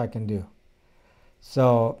so much I can do.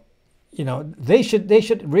 So, they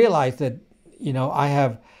should realize that, I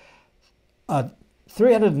have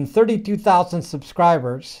 332,000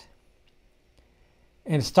 subscribers,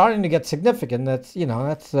 and it's starting to get significant. That's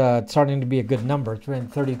starting to be a good number.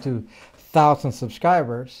 332,000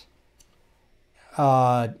 subscribers.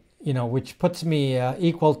 Which puts me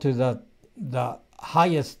equal to the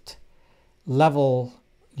highest level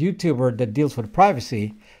YouTuber that deals with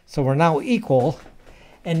privacy. So we're now equal,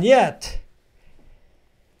 and yet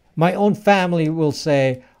my own family will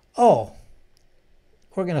say, oh,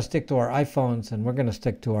 we're going to stick to our iPhones and we're going to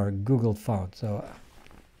stick to our Google phones. So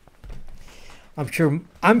I'm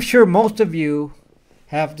sure most of you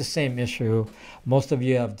have the same issue. Most of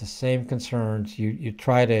you have the same concerns. You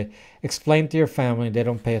try to explain to your family, they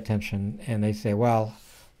don't pay attention, and they say, well,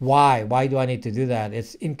 why? Why do I need to do that?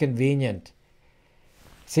 It's inconvenient.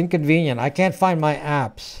 It's inconvenient. I can't find my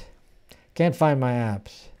apps. Can't find my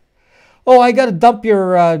apps. Oh, I got to dump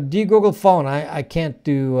your de-Google phone. I can't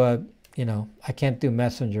do, I can't do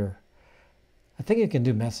Messenger. I think you can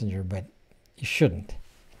do Messenger, but you shouldn't.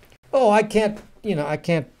 Oh, I can't,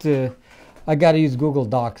 I got to use Google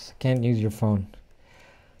Docs. Can't use your phone.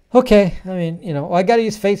 Okay, I mean, I got to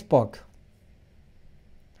use Facebook.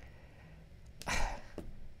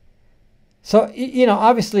 So,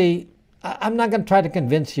 obviously, I'm not going to try to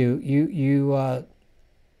convince you.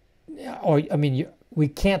 We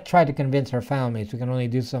can't try to convince our families. We can only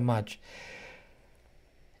do so much.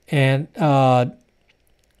 And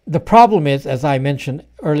the problem is, as I mentioned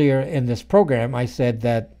earlier in this program, I said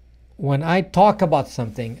that when I talk about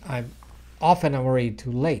something, I'm already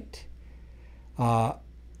too late. Or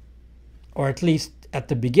at least at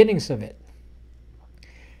the beginnings of it.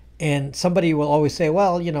 And somebody will always say,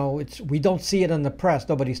 well, we don't see it in the press.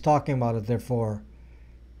 Nobody's talking about it. Therefore,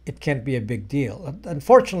 it can't be a big deal.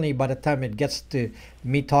 Unfortunately, by the time it gets to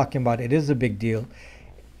me talking about it, it is a big deal.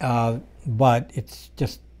 But it's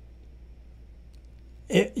just,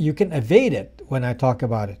 you can evade it when I talk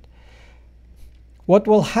about it. What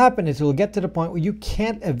will happen is it will get to the point where you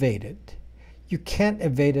can't evade it. You can't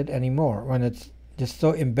evade it anymore when it's just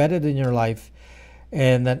so embedded in your life,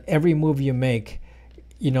 and that every move you make,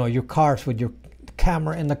 your cars with your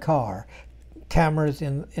camera in the car, cameras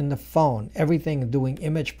in the phone, everything doing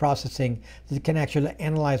image processing that can actually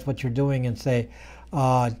analyze what you're doing and say,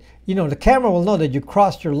 the camera will know that you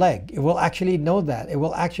crossed your leg. It will actually know that. It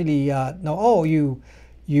will actually know, oh, you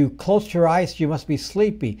closed your eyes, you must be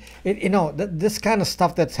sleepy. This kind of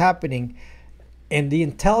stuff that's happening, and the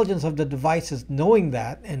intelligence of the devices knowing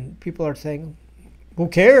that, and people are saying, who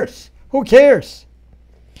cares? Who cares?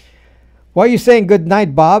 Why are you saying good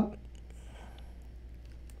night, Bob?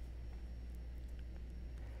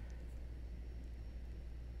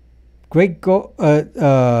 Great go.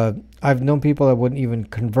 I've known people that wouldn't even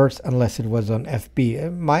converse unless it was on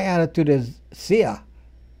FB. My attitude is, see ya.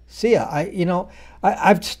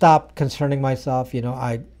 I've stopped concerning myself.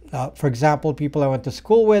 For example, people I went to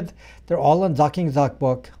school with, they're all on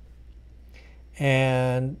Zuckbook,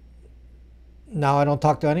 and now I don't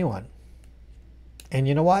talk to anyone. And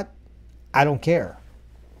you know what? I don't care.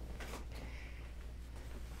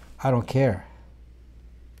 I don't care.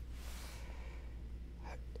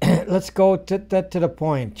 Let's go to the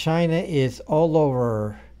point. China is all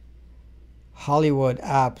over Hollywood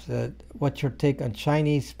apps. What's your take on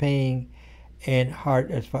Chinese paying and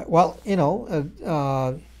hard? Well,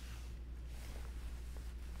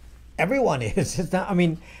 everyone is. It's not. I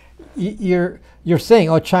mean, you're saying,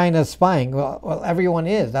 oh, China's spying. Well, everyone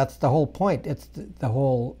is. That's the whole point. It's the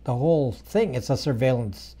whole thing. It's a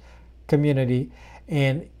surveillance community,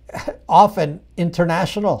 and often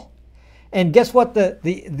international. And guess what?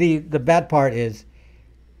 The bad part is,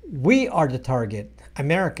 we are the target,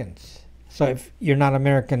 Americans. So if you're not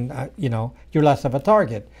American, you're less of a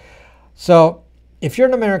target. So if you're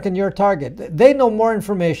an American, you're a target. They know more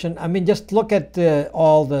information. I mean, just look at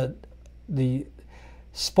all the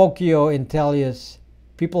Spokio, Intellius,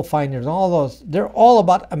 People Finders, all those. They're all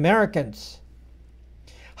about Americans.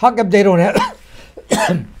 How come they don't have?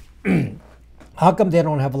 How come they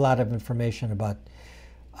don't have a lot of information about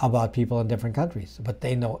people in different countries? But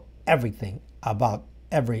they know everything about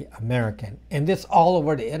every American, and this all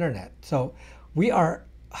over the internet. So we are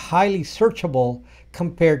highly searchable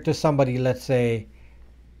compared to somebody, let's say,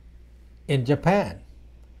 in Japan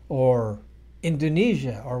or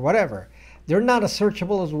Indonesia or whatever. They're not as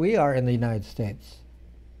searchable as we are in the United States.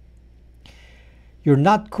 You're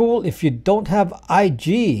not cool if you don't have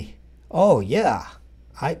IG. Oh yeah,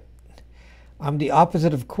 I'm the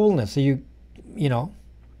opposite of coolness. So you know.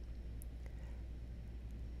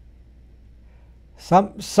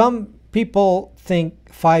 Some people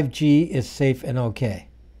think 5G is safe and okay.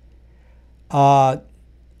 I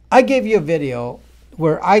gave you a video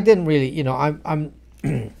where I didn't really, I'm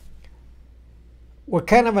we're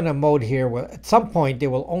kind of in a mode here where at some point they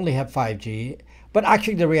will only have 5G, but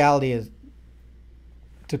actually the reality is,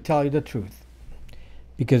 to tell you the truth,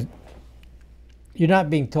 because you're not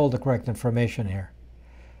being told the correct information here.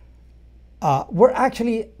 We're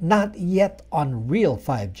actually not yet on real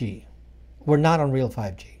 5G. We're not on real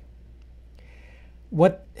 5G.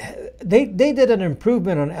 What they did an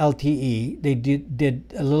improvement on LTE. They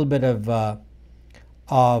did a little bit of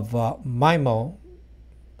MIMO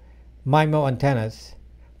antennas,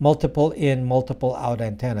 multiple in, multiple out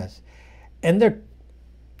antennas, and they're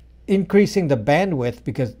increasing the bandwidth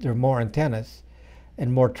because there are more antennas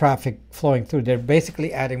and more traffic flowing through. They're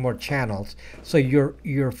basically adding more channels. So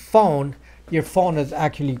your phone is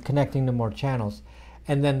actually connecting to more channels.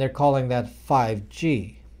 And then they're calling that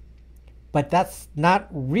 5G. But that's not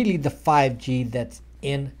really the 5G that's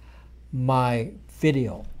in my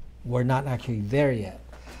video. We're not actually there yet.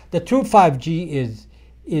 The true 5G is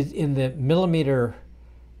in the millimeter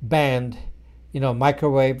band,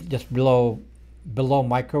 microwave, just below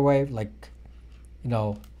microwave, like,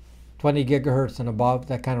 20 gigahertz and above,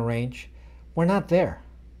 that kind of range. We're not there.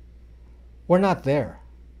 We're not there.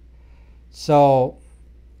 So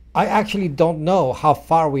I actually don't know how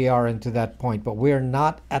far we are into that point, but we're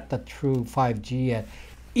not at the true 5G yet,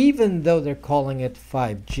 even though they're calling it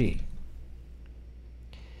 5G.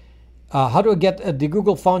 How do I get the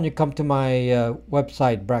Google phone? You come to my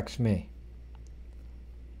website, Brax.me.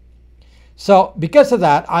 So because of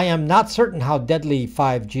that, I am not certain how deadly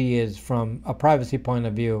 5G is from a privacy point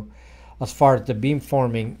of view as far as the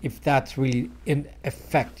beamforming, if that's really in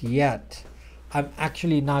effect yet. I'm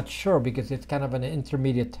actually not sure because it's kind of an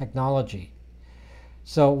intermediate technology.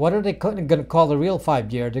 So what are they going to call the real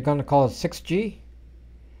 5G? Are they going to call it 6G?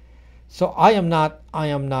 So I am not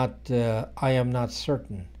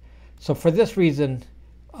certain. So for this reason,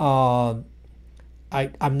 I'm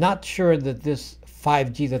not sure that this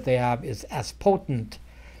 5G that they have is as potent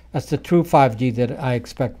as the true 5G that I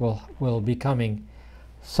expect will be coming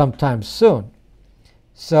sometime soon.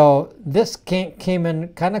 So this came in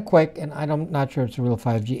kind of quick, and I'm not sure it's a real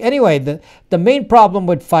 5G. Anyway, the main problem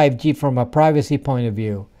with 5G from a privacy point of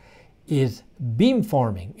view is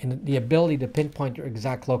beamforming and the ability to pinpoint your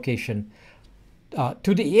exact location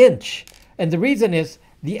to the inch. And the reason is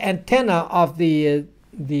the antenna of the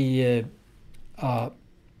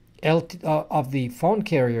phone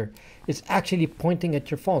carrier is actually pointing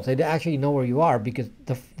at your phone. So they actually know where you are because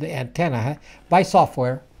the antenna, by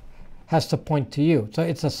software, has to point to you. So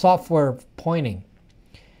it's a software pointing.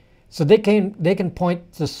 So they can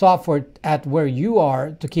point the software at where you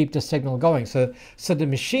are to keep the signal going. So the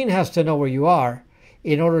machine has to know where you are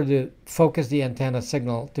in order to focus the antenna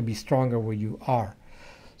signal to be stronger where you are.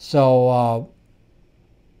 So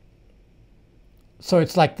so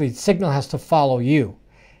it's like the signal has to follow you,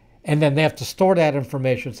 and then they have to store that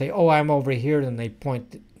information. Say, oh, I'm over here, and they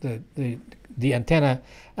point the antenna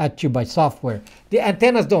at you by software. The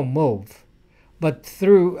antennas don't move, but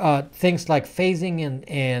through things like phasing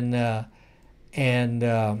and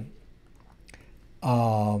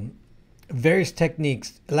various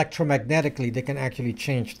techniques, electromagnetically, they can actually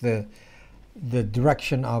change the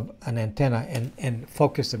direction of an antenna and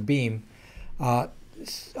focus a beam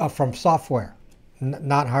from software,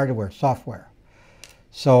 not hardware, software.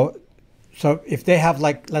 So if they have,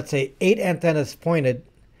 like, let's say 8 antennas pointed,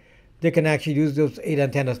 they can actually use those 8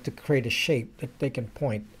 antennas to create a shape that they can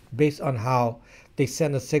point based on how they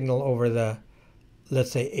send a signal over the,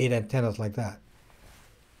 let's say, 8 antennas like that.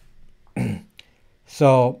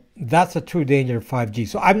 So that's a true danger of 5G.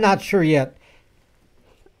 So I'm not sure yet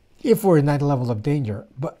if we're in that level of danger,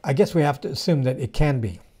 but I guess we have to assume that it can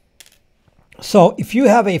be. So if you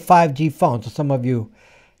have a 5G phone, so some of you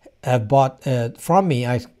have bought from me,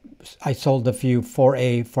 I sold a few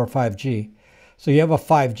 4A for 5G. So you have a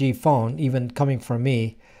 5G phone, even coming from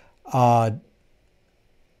me. Well,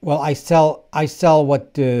 I sell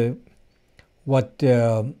what you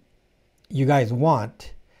guys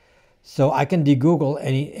want. So I can de-Google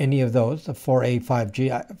any of those, the 4A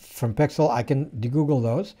 5G from Pixel. I can de-Google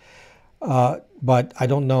those, but I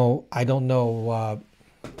don't know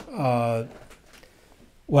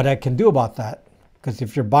what I can do about that. Because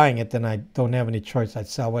if you're buying it, then I don't have any choice. I'd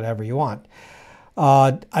sell whatever you want.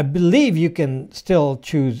 I believe you can still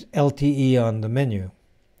choose LTE on the menu.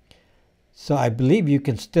 So I believe you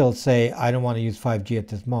can still say, I don't want to use 5G at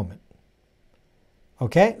this moment.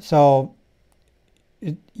 Okay, so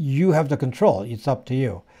you have the control. It's up to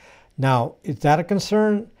you. Now, is that a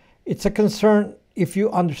concern? It's a concern if you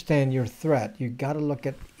understand your threat. You got to look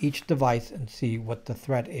at each device and see what the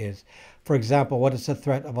threat is. For example, what is the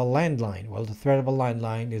threat of a landline? Well, the threat of a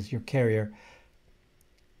landline is your carrier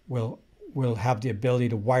will have the ability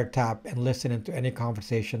to wiretap and listen into any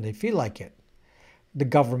conversation they feel like it. The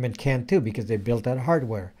government can too, because they built that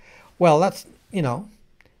hardware. Well, that's, they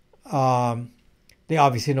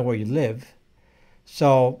obviously know where you live.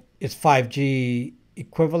 So is 5G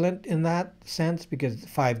equivalent in that sense? Because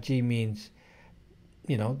 5G means,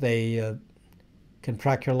 they can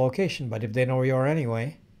track your location. But if they know where you are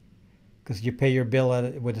anyway, because you pay your bill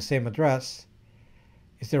with the same address,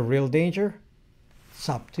 is there real danger? It's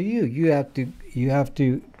up to you. You have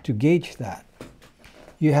to gauge that.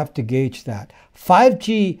 You have to gauge that.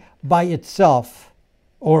 5G by itself,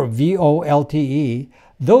 or VoLTE,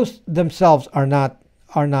 those themselves are not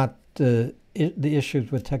the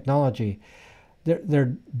issues with technology.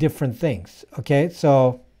 They're different things. Okay,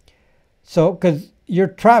 so because your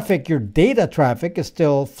data traffic is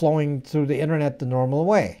still flowing through the internet the normal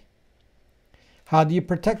way. How do you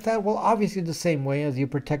protect that? Well, obviously the same way as you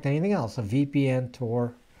protect anything else, a VPN,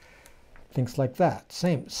 Tor, things like that.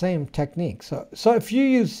 Same technique. So if you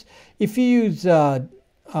use a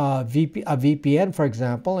VPN, for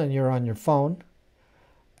example, and you're on your phone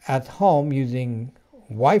at home using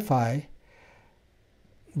Wi-Fi,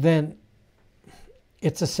 then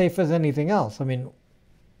it's as safe as anything else. I mean,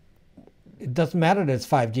 it doesn't matter that it's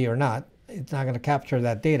 5G or not. It's not going to capture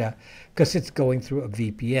that data because it's going through a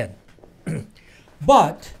VPN.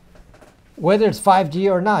 But whether it's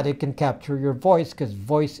 5G or not, it can capture your voice, because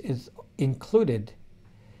voice is included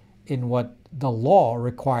in what the law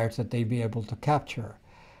requires that they be able to capture.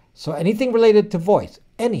 So anything related to voice,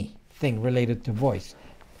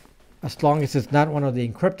 as long as it's not one of the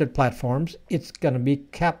encrypted platforms, it's going to be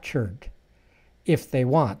captured if they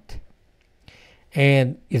want.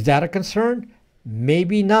 And is that a concern?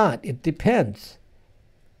 Maybe not. It depends.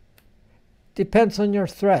 Depends on your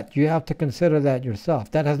threat. You have to consider that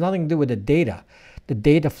yourself. That has nothing to do with the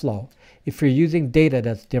data flow. If you're using data,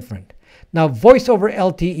 that's different. Now, voice over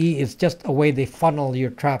LTE is just a way they funnel your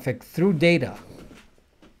traffic through data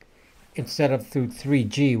instead of through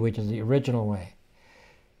 3G, which is the original way.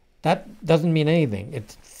 That doesn't mean anything.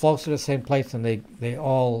 It flows to the same place, and they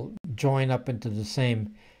all join up into the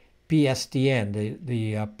same PSTN,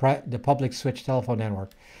 the public switch telephone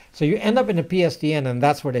network. So you end up in the PSTN, and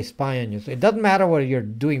that's where they spy on you. So it doesn't matter whether you're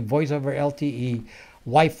doing voice over LTE,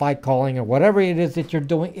 Wi-Fi calling, or whatever it is that you're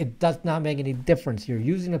doing. It does not make any difference. You're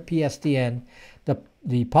using a PSTN,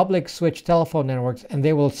 the public switch telephone networks, and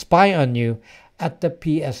they will spy on you at the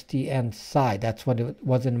PSTN side. That's what it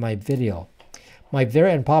was in my video, my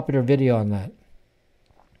very unpopular video on that.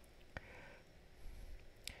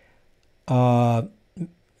 Uh,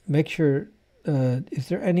 make sure. Is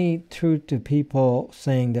there any truth to people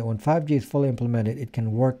saying that when 5G is fully implemented, it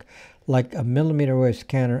can work like a millimeter wave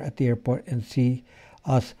scanner at the airport and see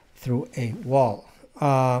us through a wall?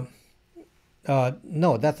 No,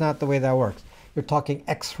 that's not the way that works. You're talking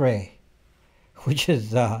X-ray, which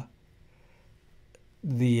is the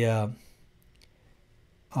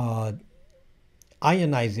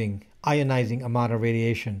ionizing amount of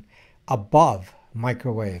radiation above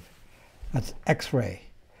microwave. That's X-ray.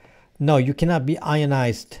 No, you cannot be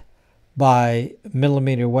ionized by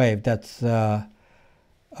millimeter wave. That's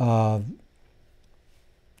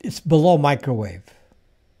it's below microwave.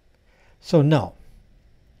 So no.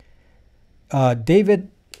 David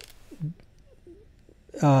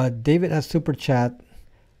has super chat.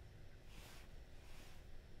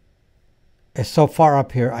 It's so far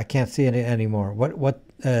up here I can't see it anymore. What want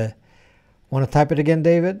to type it again,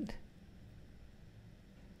 David?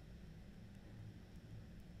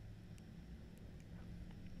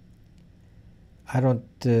 I don't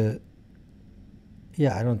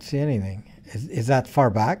yeah, I don't see anything. Is that far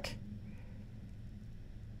back?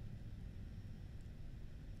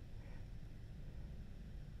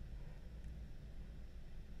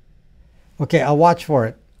 Okay, I'll watch for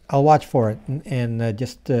it. I'll watch for it and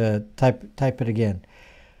just type it again.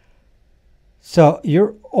 So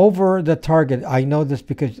you're over the target. I know this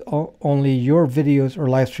because only your videos or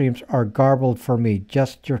live streams are garbled for me.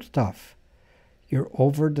 Just your stuff. You're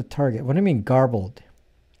over the target. What do you mean garbled?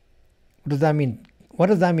 What does that mean? What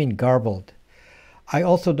does that mean garbled? I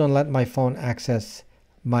also don't let my phone access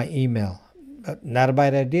my email. Not a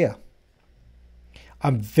bad idea.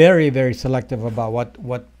 I'm very, very selective about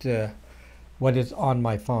what is on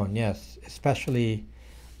my phone. Yes, especially,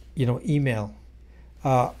 email.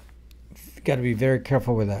 Got to be very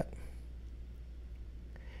careful with that.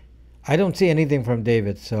 I don't see anything from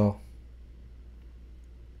David, so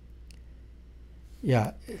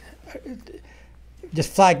yeah,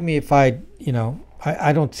 just flag me if I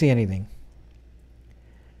don't see anything.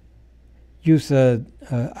 Use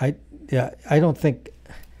I don't think.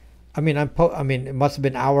 I mean, it must have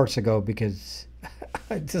been hours ago because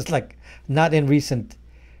just like not in recent.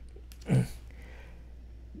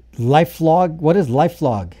 LifeLog. What is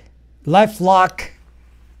LifeLog? LifeLock.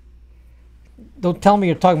 Don't tell me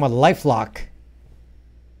you're talking about LifeLock.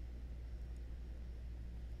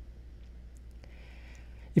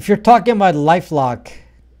 If you're talking about LifeLock,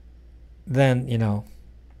 then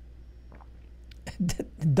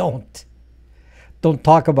don't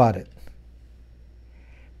talk about it.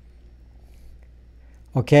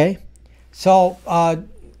 Okay, so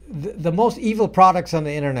the most evil products on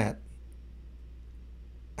the internet: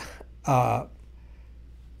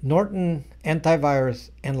 Norton antivirus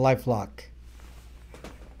and LifeLock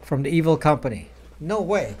from the evil company. No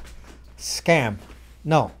way, scam.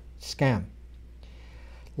 No, scam.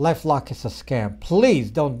 LifeLock is a scam. Please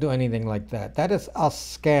don't do anything like that. That is a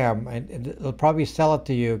scam, and it'll probably sell it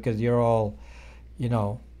to you because you're all,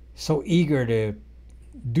 so eager to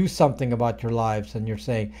do something about your lives, and you're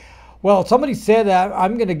saying, "Well, somebody said that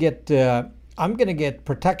I'm gonna get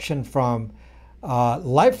protection from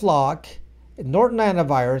LifeLock, Norton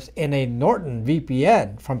antivirus, and a Norton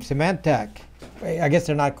VPN from Symantec." I guess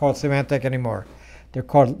they're not called Symantec anymore. They're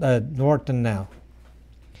called Norton now.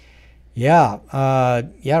 Yeah,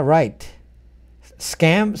 right.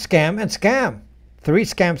 Scam, scam, and scam. 3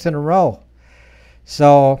 scams in a row.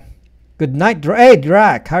 So, good night. Hey,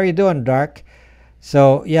 Drac. How are you doing, Drac?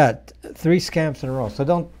 So, yeah, 3 scams in a row. So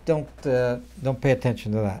don't pay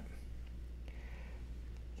attention to that.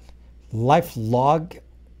 LifeLog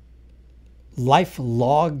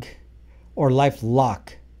or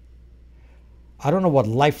LifeLock. I don't know what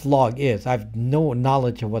LifeLog is. I have no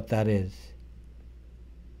knowledge of what that is.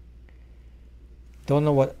 Don't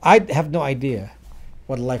know what. I have no idea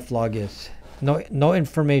what LifeLog is. No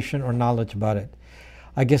information or knowledge about it.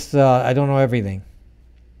 I guess I don't know everything.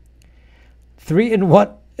 3 in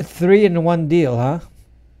 1 deal, huh?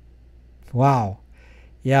 Wow.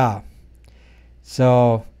 Yeah.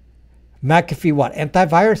 So McAfee, what?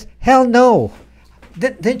 Antivirus? Hell no.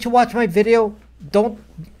 Didn't you watch my video? Don't.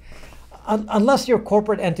 Unless you're a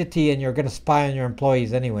corporate entity and you're going to spy on your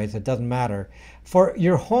employees anyways, it doesn't matter. For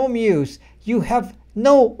your home use, you have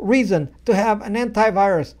no reason to have an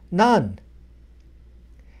antivirus. None.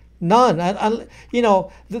 The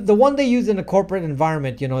one they use in a corporate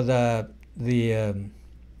environment, the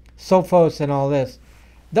Sophos and all this,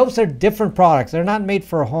 those are different products. They're not made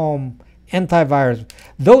for home antivirus.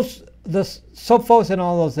 Those the Sophos and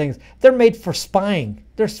all those things, they're made for spying.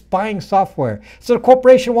 They're spying software. So the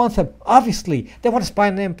corporation wants them. Obviously, they want to spy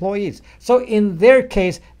on the employees. So in their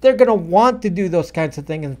case, they're going to want to do those kinds of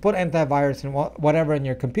things and put antivirus and whatever in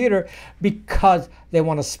your computer because they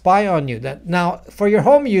want to spy on you. Now, for your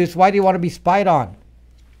home use, why do you want to be spied on?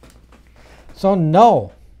 So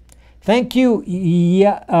no. Thank you,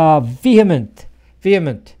 Vehement.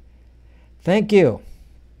 Thank you.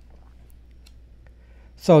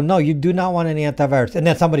 So no, you do not want any antivirus. And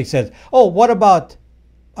then somebody says, "Oh, what about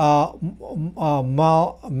mal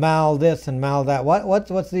this and mal that? What's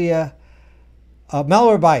the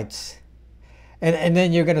Malwarebytes?" And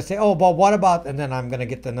then you're gonna say, "Oh, but what about?" And then I'm gonna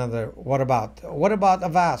get another. What about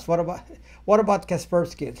Avast? What about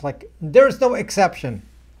Kaspersky? It's like there's no exception.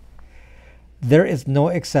 There is no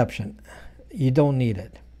exception. You don't need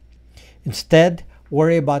it. Instead,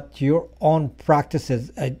 worry about your own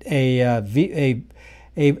practices. A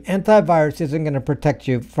antivirus isn't going to protect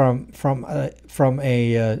you from a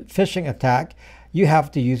phishing attack. You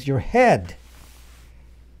have to use your head.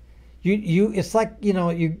 It's like,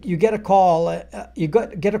 you get a call.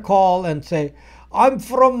 Get a call and say, "I'm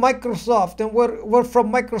from Microsoft and we're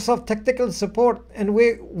from Microsoft technical support and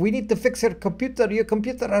we need to fix your computer. Your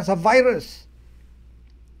computer has a virus."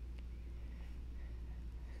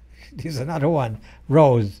 There's another one.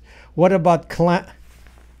 Rose. What about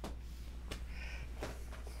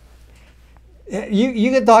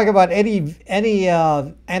You can talk about any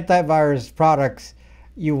antivirus products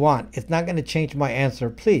you want. It's not going to change my answer,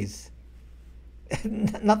 please.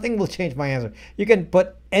 Nothing will change my answer. You can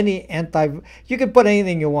put you can put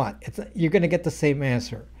anything you want. You're going to get the same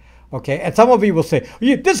answer. Okay? And some of you will say,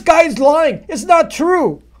 "This guy's lying. It's not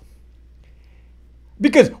true."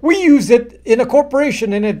 Because we use it in a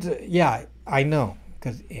corporation and yeah, I know.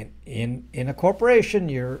 Because in a corporation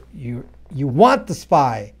you want to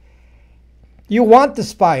spy. You want to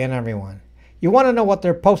spy on everyone. You want to know what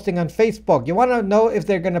they're posting on Facebook. You want to know if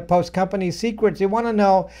they're going to post company secrets. You want to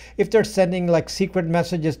know if they're sending like secret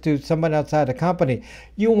messages to someone outside the company.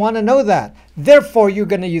 You want to know that. Therefore, you're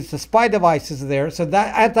going to use the spy devices there. So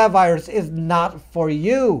that antivirus is not for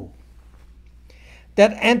you.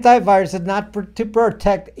 That antivirus is not to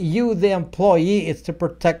protect you, the employee. It's to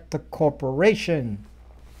protect the corporation.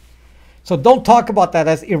 So don't talk about that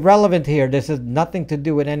as irrelevant here. This has nothing to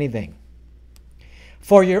do with anything.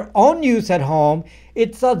 For your own use at home,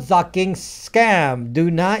 it's a zucking scam. Do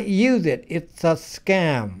not use it. It's a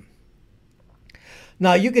scam.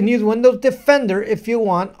 Now, you can use Windows Defender if you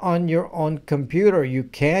want on your own computer. You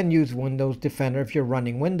can use Windows Defender if you're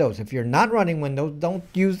running Windows. If you're not running Windows, don't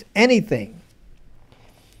use anything.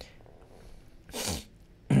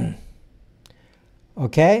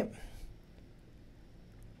 Okay?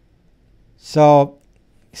 So,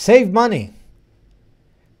 save money.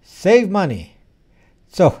 Save money.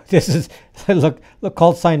 So this is, look,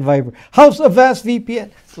 call sign Viber. How's Avast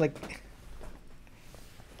VPN? It's like,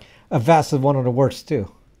 Avast is one of the worst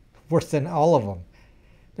too. Worse than all of them.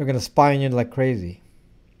 They're going to spy on you like crazy.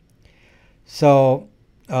 So,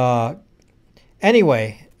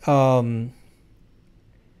 anyway, DARPA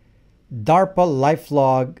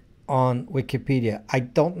LifeLog on Wikipedia. I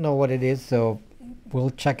don't know what it is, so we'll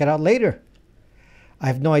check it out later. I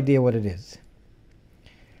have no idea what it is.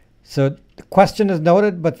 So the question is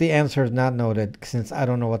noted, but the answer is not noted since I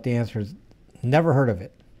don't know what the answer is. Never heard of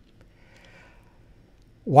it.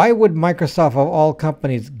 Why would Microsoft of all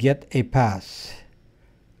companies get a pass?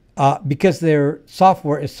 Because their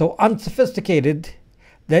software is so unsophisticated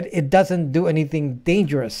that it doesn't do anything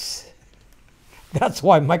dangerous. That's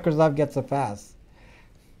why Microsoft gets a pass.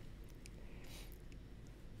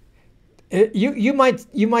 You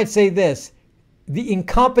might say this: the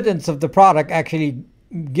incompetence of the product actually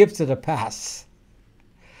gives it a pass.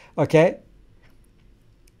 Okay?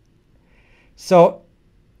 So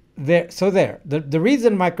there. The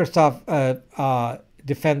reason Microsoft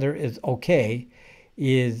Defender is okay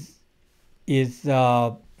is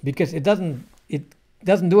because it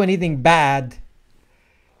doesn't do anything bad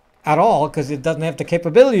at all, because it doesn't have the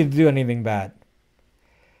capability to do anything bad.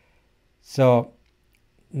 So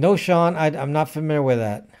no, Sean, I'm not familiar with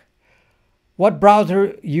that. What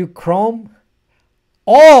browser? You Chrome?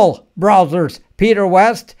 All browsers. Peter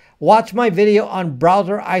West, watch my video on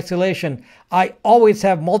browser isolation. I always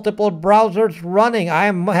have multiple browsers running. I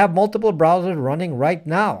have multiple browsers running right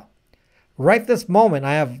now. Right this moment,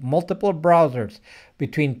 I have multiple browsers.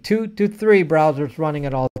 Between 2 to 3 browsers running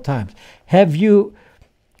at all times.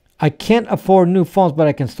 I can't afford new phones, but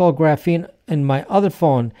I can install Graphene in my other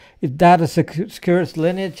phone. Is that a secure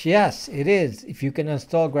lineage? Yes, it is. If you can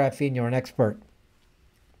install Graphene, you're an expert.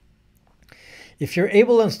 If you're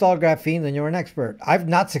able to install graphene, then you're an expert. I've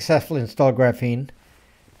not successfully installed graphene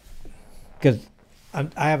because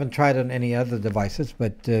I haven't tried it on any other devices,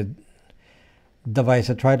 but the device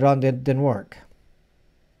I tried it on didn't work.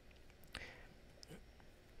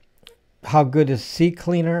 How good is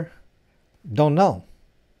CCleaner? Don't know.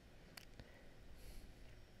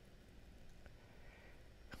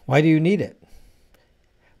 Why do you need it?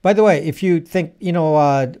 By the way, if you think,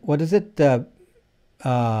 what is it?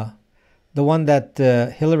 The one that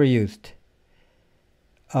Hillary used.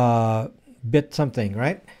 Bit something,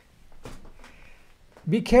 right?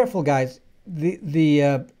 Be careful, guys.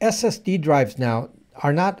 The SSD drives now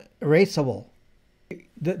are not erasable.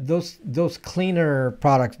 Those cleaner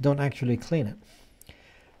products don't actually clean it.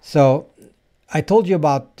 So I told you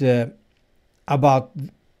about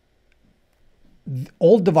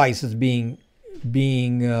old devices being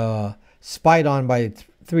spied on by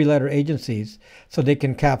three-letter agencies so they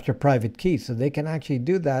can capture private keys. So they can actually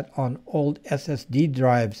do that on old SSD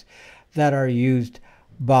drives that are used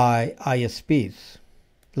by ISPs,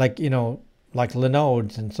 like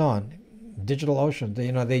Linodes and so on. DigitalOcean,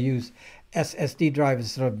 they use SSD drive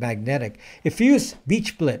instead of magnetic. If you use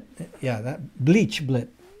bleach-bit,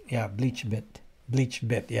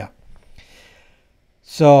 yeah.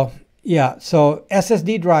 So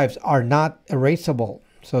SSD drives are not erasable.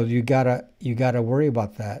 So you gotta worry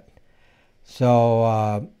about that.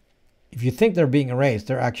 So if you think they're being erased,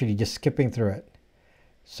 they're actually just skipping through it.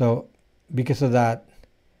 So because of that,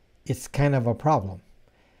 it's kind of a problem.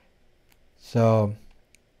 So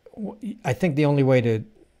I think the only way to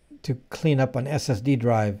clean up an SSD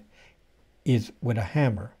drive is with a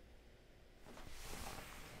hammer.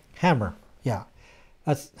 Hammer, yeah.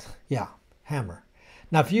 Hammer.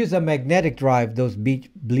 Now, if you use a magnetic drive, those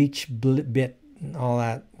bleach-bit and all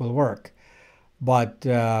that will work. But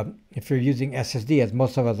if you're using SSD, as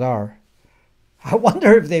most of us are, I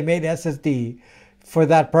wonder if they made SSD for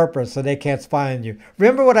that purpose so they can't spy on you.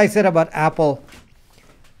 Remember what I said about Apple,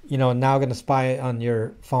 now going to spy on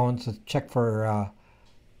your phones to check for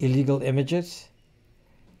illegal images?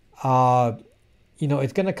 It's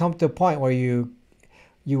going to come to a point where you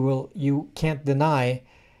can't deny,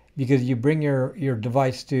 because you bring your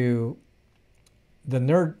device to the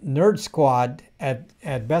nerd squad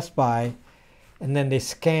at Best Buy, and then they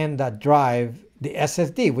scan that drive, the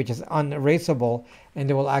SSD, which is unerasable, and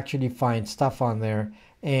they will actually find stuff on there,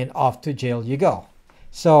 and off to jail you go.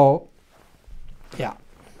 So, yeah,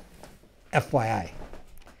 FYI.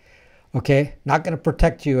 Okay, not going to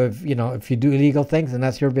protect you if you do illegal things, and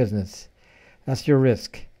that's your business. That's your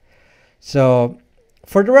risk. So,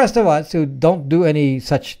 for the rest of us who don't do any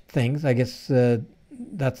such things, I guess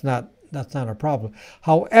that's not a problem.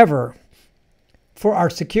 However, for our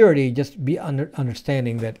security, just be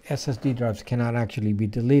understanding that SSD drives cannot actually be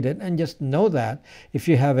deleted, and just know that if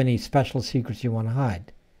you have any special secrets you want to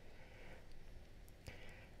hide.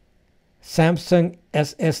 Samsung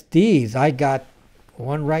SSDs, I got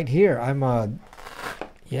one right here.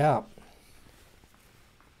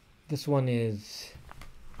 This one is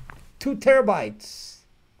 2 terabytes.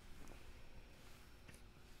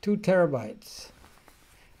 2 terabytes.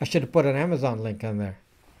 I should have put an Amazon link on there.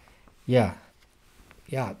 Yeah,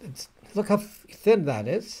 look how thin that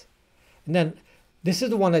is. And then this is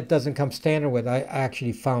the one that doesn't come standard with. I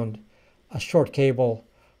actually found a short cable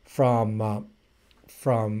from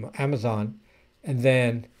Amazon, and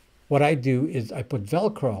then what I do is I put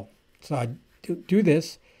Velcro. So I do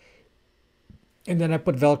this, and then I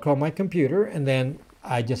put Velcro on my computer, and then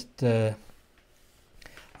I just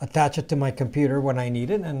attach it to my computer when I need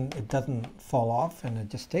it, and it doesn't fall off, and it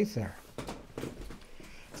just stays there.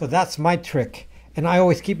 So that's my trick. And I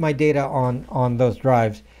always keep my data on those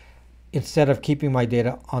drives instead of keeping my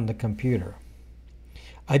data on the computer.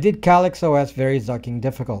 I did Calyx OS, very zucking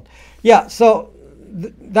difficult. Yeah, so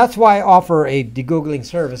that's why I offer a degoogling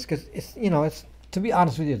service, because it's to be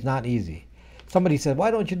honest with you, it's not easy. Somebody said,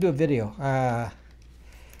 why don't you do a video?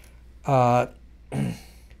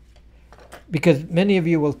 Because many of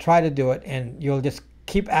you will try to do it, and you'll just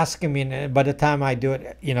keep asking me, and by the time I do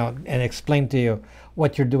it, and explain to you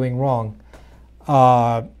what you're doing wrong,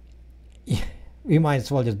 we might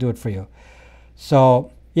as well just do it for you.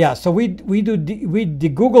 So yeah, so we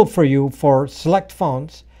de-Google for you for select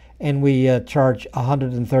phones, and we charge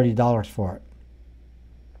 $130 for it.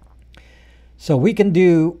 So we can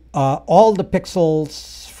do all the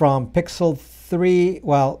Pixels from Pixel 3.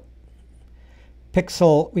 Well,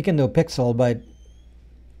 we can do a Pixel, but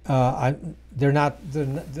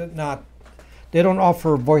they don't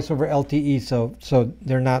offer voice over LTE, so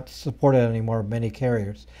they're not supported anymore, many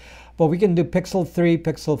carriers. But we can do Pixel 3,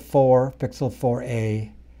 Pixel 4, Pixel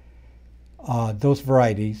 4a, those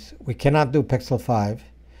varieties. We cannot do Pixel 5.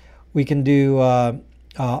 We can do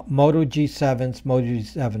Moto G7s, Moto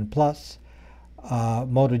G7 Plus,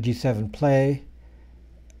 Moto G7 Play,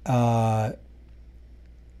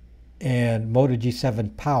 and Moto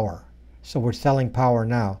G7 Power. So we're selling Power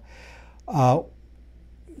now.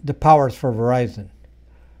 The Power is for Verizon.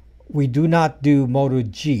 We do not do Moto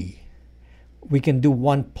G. We can do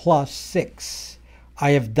OnePlus 6.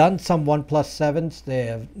 I have done some OnePlus 7s. They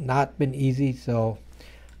have not been easy, so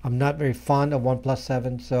I'm not very fond of OnePlus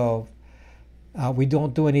 7. So we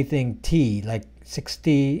don't do anything T, like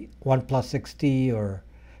 6T, OnePlus 6T or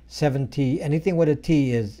 7T. Anything with a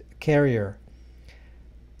T is carrier.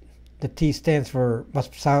 The T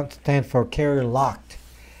must stand for carrier locked,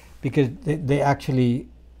 because they actually,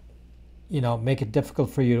 make it difficult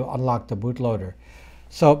for you to unlock the bootloader.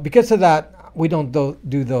 So because of that, we don't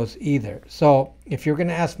do those either. So if you're going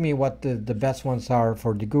to ask me what the best ones are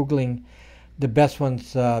for degoogling, the best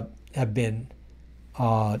ones have been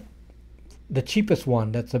the cheapest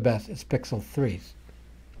one that's the best is Pixel 3s.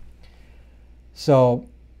 So,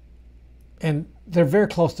 and they're very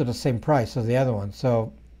close to the same price as the other one.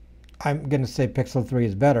 So I'm going to say Pixel 3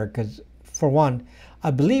 is better because, for one,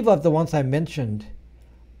 I believe of the ones I mentioned,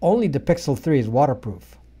 only the Pixel 3 is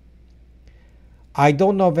waterproof. I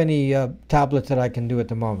don't know of any tablets that I can do at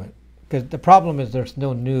the moment, because the problem is there's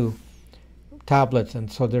no new tablets,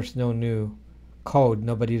 and so there's no new code.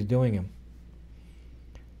 Nobody's doing them.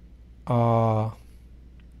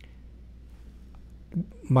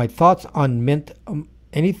 My thoughts on Mint.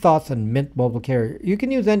 Any thoughts on Mint mobile carrier? You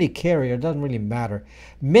can use any carrier. It doesn't really matter.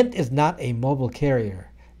 Mint is not a mobile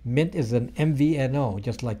carrier. Mint is an MVNO,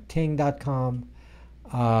 just like Ting.com,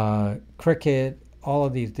 Cricket, all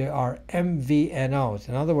of these. They are MVNOs.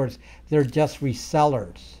 In other words, they're just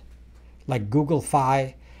resellers, like Google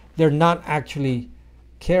Fi. They're not actually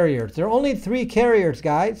carriers. There are only 3 carriers,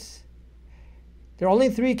 guys. There are only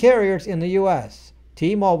 3 carriers in the U.S.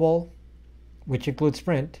 T-Mobile, which includes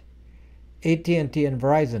Sprint, AT&T, and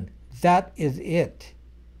Verizon. That is it.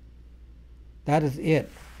 That is it.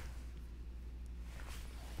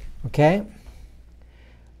 Okay.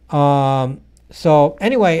 So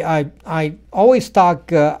anyway, I always stock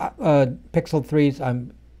Pixel 3s.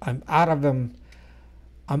 I'm out of them.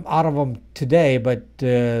 I'm out of them today, but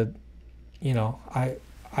I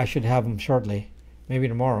should have them shortly, maybe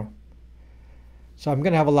tomorrow. So I'm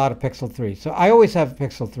going to have a lot of Pixel 3s. So I always have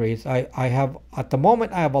Pixel 3s. I have, at the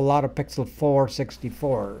moment, I have a lot of Pixel 4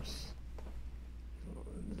 64s.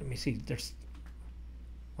 Let me see. There's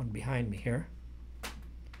one behind me here.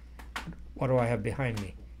 What do I have behind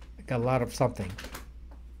me? I got a lot of something.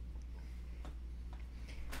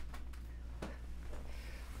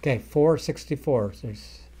 Okay,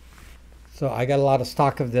 464s. So I got a lot of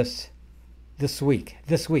stock of this week.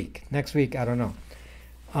 Next week, I don't know.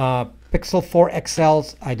 Pixel 4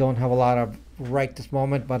 XLs, I don't have a lot of right this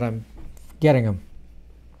moment, but I'm getting them.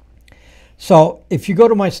 So if you go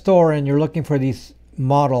to my store and you're looking for these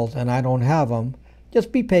models and I don't have them,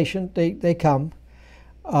 just be patient. They come.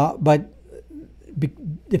 But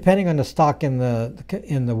depending on the stock in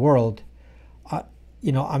the world,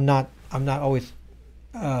 I'm not always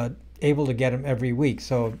able to get them every week.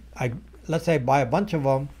 So let's say I buy a bunch of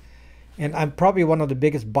them, and I'm probably one of the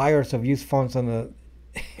biggest buyers of used phones on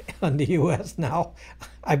the U.S. now.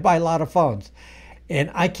 I buy a lot of phones,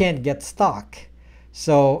 and I can't get stock.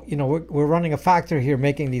 So we're running a factory here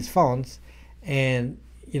making these phones, and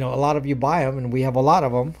a lot of you buy them, and we have a lot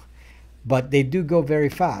of them. But they do go very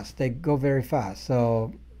fast. They go very fast.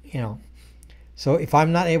 So, so if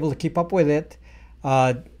I'm not able to keep up with it,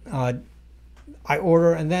 I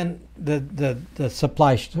order, and then the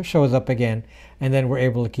supply shows up again, and then we're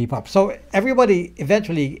able to keep up. So everybody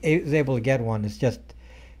eventually is able to get one. It's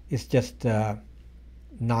just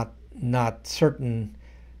not certain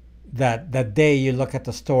that that day you look at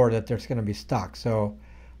the store that there's going to be stock. So,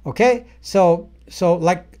 okay. So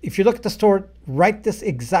like if you look at the store right this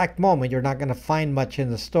exact moment, you're not going to find much in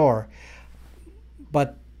the store.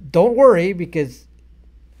 But don't worry, because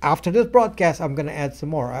after this broadcast, I'm going to add some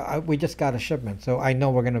more. We just got a shipment, so I know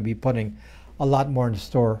we're going to be putting a lot more in the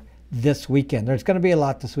store this weekend. There's going to be a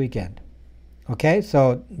lot this weekend. Okay,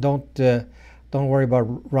 so don't worry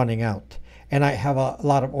about running out. And I have a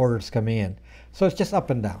lot of orders coming in, so it's just up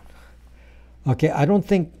and down. Okay, I don't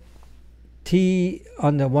think T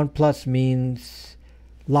on the OnePlus means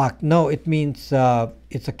locked. No, it means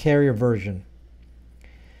it's a carrier version.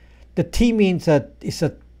 The T means that it's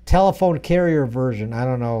a telephone carrier version. I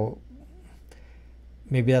don't know.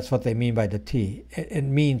 Maybe that's what they mean by the T. It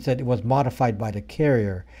means that it was modified by the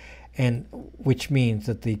carrier, and which means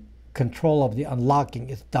that the control of the unlocking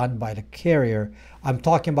is done by the carrier. I'm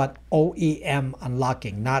talking about OEM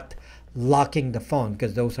unlocking, not locking the phone,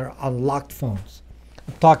 because those are unlocked phones.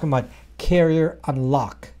 I'm talking about carrier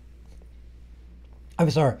unlock. I'm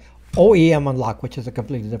sorry, OEM unlock, which is a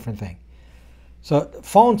completely different thing. So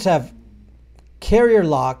phones have carrier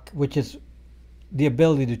lock, which is the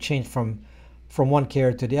ability to change from one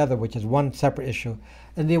carrier to the other, which is one separate issue.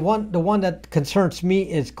 And the one that concerns me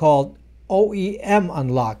is called OEM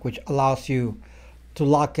unlock, which allows you to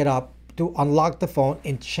lock it up, to unlock the phone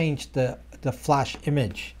and change the flash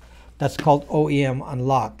image. That's called OEM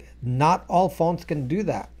unlock. Not all phones can do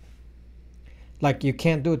that. Like you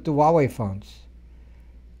can't do it to Huawei phones.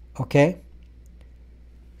 Okay?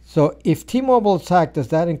 So if T-Mobile is hacked, does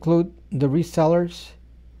that include the resellers?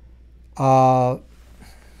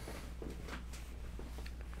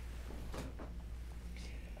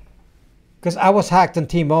 Because I was hacked on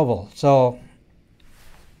T-Mobile. So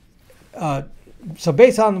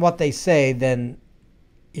based on what they say, then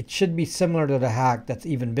it should be similar to the hack that's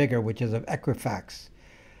even bigger, which is of Equifax.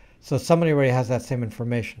 So somebody already has that same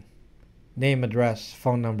information. Name, address,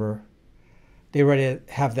 phone number. They already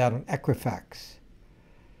have that on Equifax.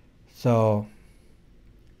 So,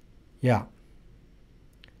 yeah.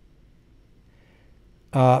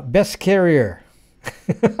 Best carrier.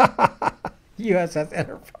 USS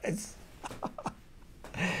Enterprise.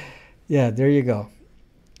 Yeah, there you go.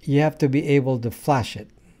 You have to be able to flash it.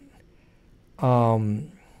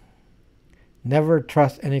 Never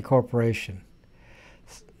trust any corporation.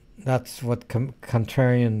 That's what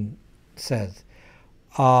Contrarian says.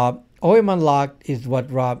 OEM unlocked is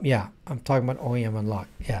what Rob, yeah, I'm talking about OEM unlocked,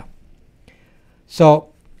 yeah. So,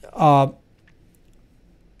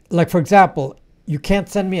 like for example, you can't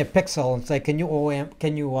send me a pixel and say, can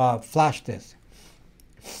you flash this?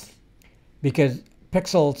 Because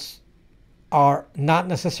pixels are not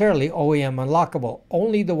necessarily OEM unlockable,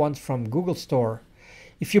 only the ones from Google Store.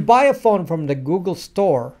 If you buy a phone from the Google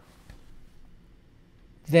Store,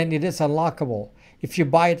 then it is unlockable. If you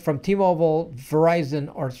buy it from T-Mobile,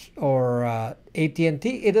 Verizon, or AT&T,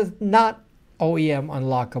 it is not OEM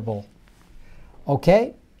unlockable.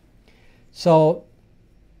 Okay? So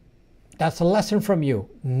that's a lesson from you.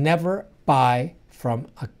 Never buy from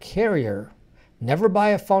a carrier. Never buy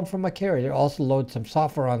a phone from a carrier. Also load some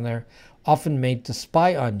software on there, often made to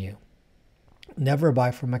spy on you. Never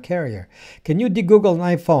buy from a carrier. Can you de-Google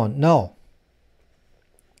an iPhone? No.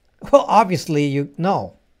 Well, obviously,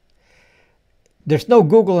 no. There's no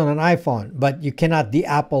Google on an iPhone, but you cannot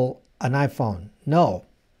de-Apple an iPhone. No.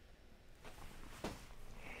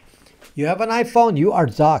 You have an iPhone, you are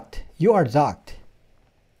zocked. You are zocked.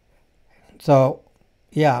 So,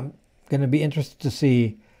 yeah, I'm going to be interested to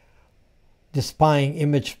see the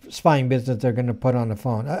image spying business they're going to put on the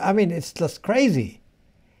phone. I mean, it's just crazy.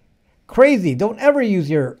 Crazy. Don't ever use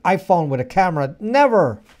your iPhone with a camera.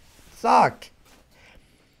 Never. Suck.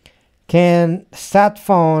 Can sat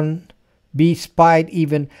phone be spied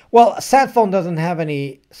even? Well, a sat phone doesn't have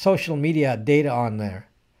any social media data on there.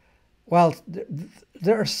 Well,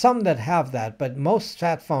 there are some that have that, but most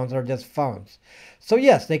sat phones are just phones. So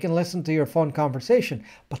yes, they can listen to your phone conversation,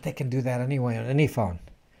 but they can do that anyway on any phone.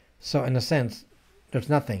 So in a sense, there's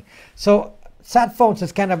nothing. So sat phones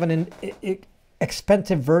is kind of an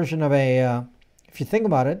expensive version of a, if you think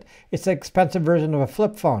about it, it's an expensive version of a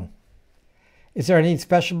flip phone. Is there anything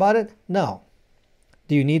special about it? No.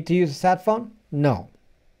 Do you need to use a sat phone? No.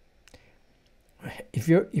 If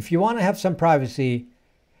you want to have some privacy,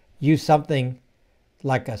 use something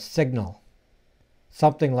like a Signal,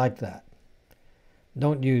 something like that.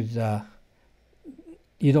 Don't use.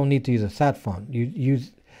 You don't need to use a sat phone. You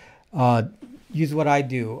use what I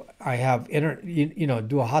do. I have do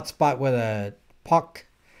a hotspot with a puck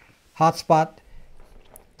hotspot.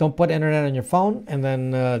 Don't put internet on your phone, and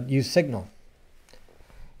then use Signal.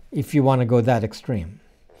 If you want to go that extreme.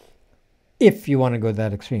 If you want to go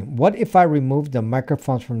that extreme. What if I remove the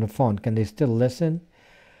microphones from the phone? Can they still listen?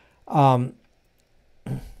 I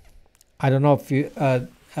don't know if you...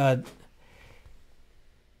 well,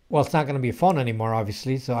 it's not going to be a phone anymore,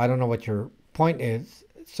 obviously, so I don't know what your point is.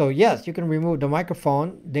 So yes, you can remove the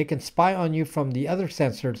microphone. They can spy on you from the other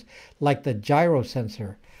sensors, like the gyro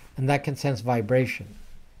sensor, and that can sense vibration.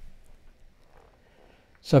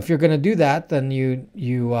 So if you're going to do that, then you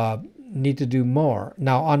need to do more.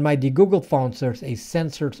 Now, on my de-Google phones, there's a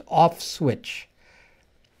sensors off switch,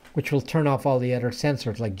 which will turn off all the other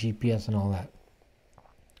sensors like GPS and all that.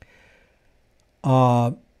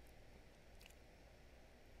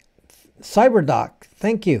 Cyberdoc,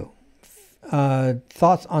 thank you.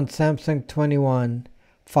 Thoughts on Samsung 21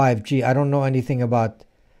 5G? I don't know anything about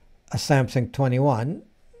a Samsung 21.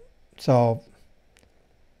 So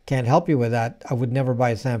can't help you with that. I would never buy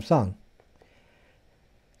a Samsung.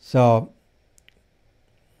 So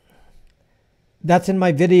that's in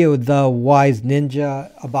my video, The Wise Ninja,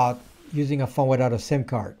 about using a phone without a SIM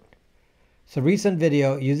card. It's a recent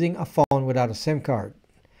video, using a phone without a SIM card.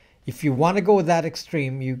 If you want to go that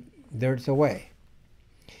extreme, there's a way.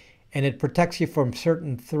 And it protects you from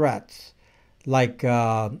certain threats, like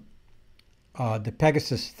the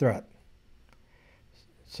Pegasus threat.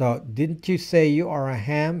 So didn't you say you are a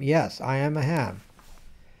ham? Yes, I am a ham.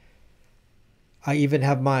 I even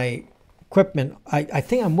have my equipment. I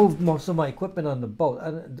think I moved most of my equipment on the boat.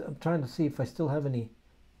 I'm trying to see if I still have any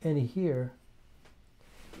here.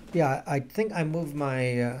 Yeah, I think I moved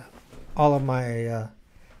my all of my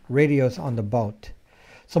radios on the boat.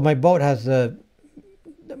 So my boat has a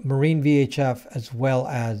marine VHF as well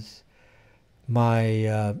as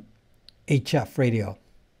my HF radio.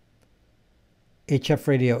 HF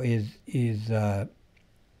radio is on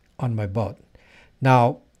my boat.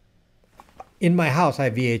 Now, in my house, I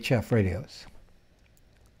have VHF radios,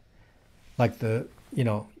 like the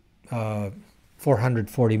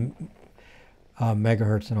 440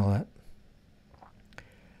 megahertz and all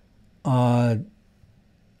that.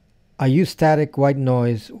 I use static white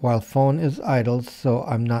noise while phone is idle, so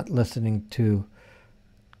I'm not listen to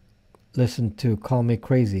call me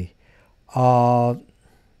crazy.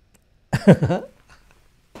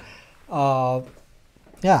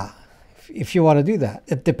 Yeah, if you want to do that.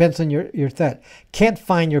 It depends on your threat. Can't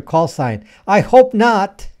find your call sign. I hope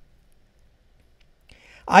not.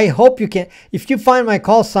 I hope you can. If you find my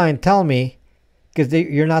call sign, tell me, because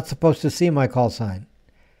you're not supposed to see my call sign.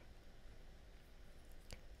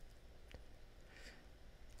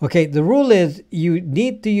 Okay, the rule is you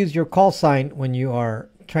need to use your call sign when you are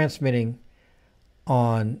transmitting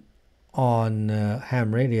on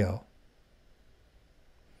ham radio.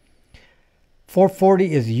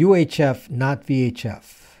 440 is UHF, not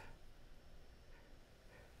VHF.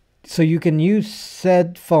 So you can use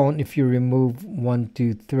said phone if you remove 1,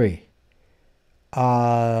 2, 3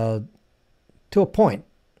 to a point.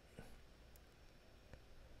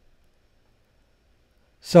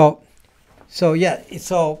 So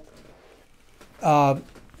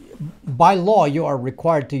by law you are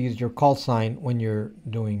required to use your call sign when you're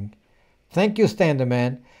doing. Thank you,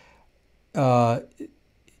 Standerman.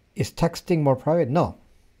 Is texting more private? No,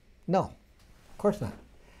 of course not.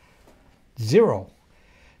 0.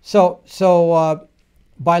 So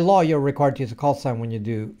by law, you're required to use a call sign when you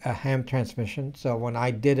do a ham transmission. So when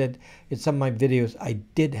I did it in some of my videos, I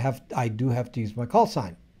do have to use my call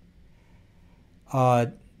sign.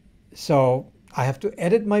 So I have to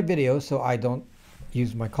edit my video so I don't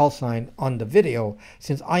use my call sign on the video,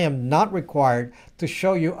 since I am not required to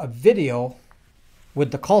show you a video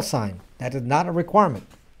with the call sign. That is not a requirement.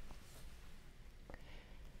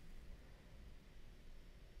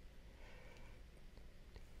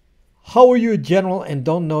 How are you, General, and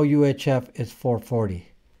don't know UHF is 440?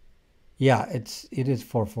 Yeah, it is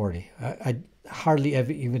 440. I hardly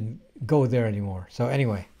ever even go there anymore. So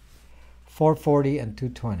anyway, 440 and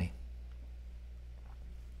 220.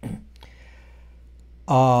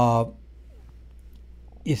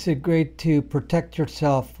 Is it great to protect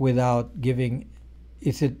yourself without giving?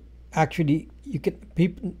 Is it actually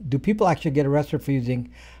do people actually get arrested for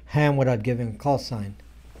using ham without giving a call sign?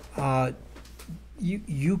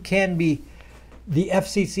 You can be. The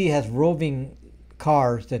FCC has roving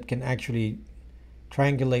cars that can actually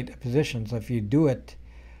triangulate a position. So if you do it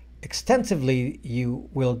extensively, you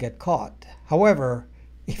will get caught. However,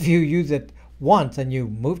 if you use it once and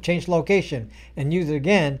you change location and use it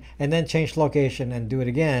again, and then change location and do it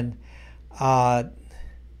again,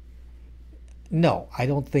 no, I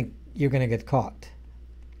don't think you're going to get caught.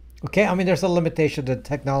 Okay, I mean, there's a limitation to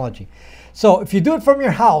technology. So if you do it from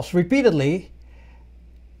your house repeatedly,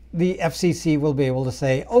 the FCC will be able to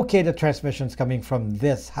say, okay, the transmission's coming from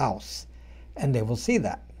this house, and they will see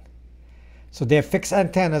that. So they have fixed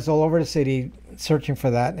antennas all over the city searching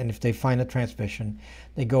for that, and if they find a transmission,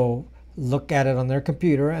 they go look at it on their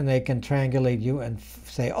computer, and they can triangulate you and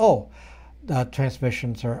say, oh, the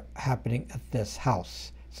transmissions are happening at this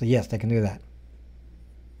house. So yes, they can do that.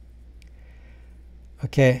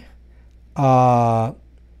 Okay. I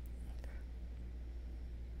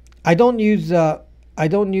don't use the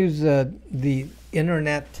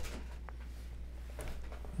internet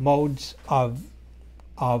modes of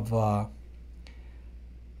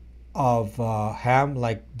ham,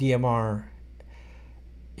 like DMR,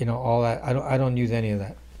 all that. I don't use any of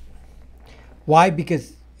that. Why?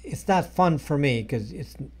 Because it's not fun for me, because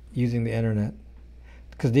it's using the internet.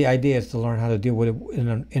 Because the idea is to learn how to deal with it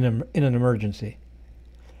in an emergency.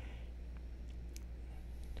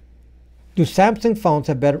 Do Samsung phones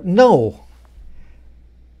have better? No.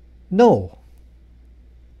 No.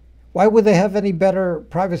 Why would they have any better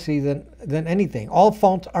privacy than anything? All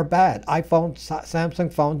phones are bad. iPhones,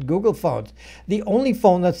 Samsung phones, Google phones. The only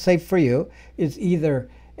phone that's safe for you is either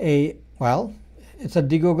it's a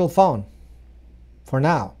de-Google phone for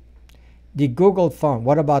now. De-Google phone.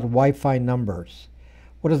 What about Wi-Fi numbers?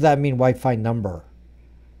 What does that mean, Wi-Fi number?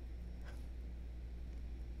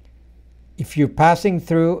 If you're passing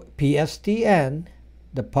through PSTN,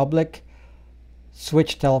 the public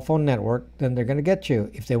switch telephone network, then they're going to get you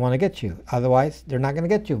if they want to get you. Otherwise, they're not going to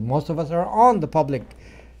get you. Most of us are on the public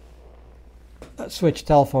switch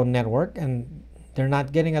telephone network, and they're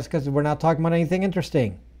not getting us because we're not talking about anything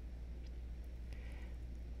interesting.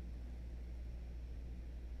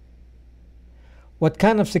 What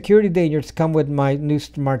kind of security dangers come with my new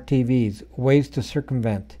smart TVs? Ways to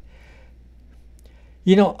circumvent.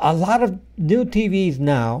 You know, a lot of new TVs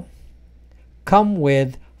now come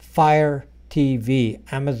with Fire TV,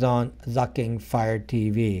 Amazon Zucking Fire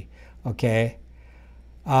TV. Okay,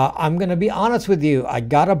 I'm gonna be honest with you. I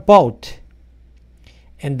got a boat,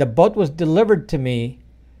 and the boat was delivered to me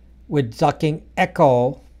with Zucking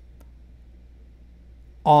Echo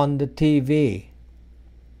on the TV,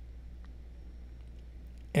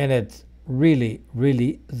 and it's really,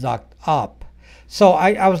 really zucked up. So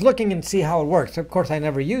I was looking and see how it works. Of course, I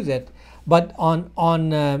never use it, but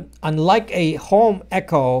unlike a home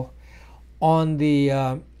Echo on the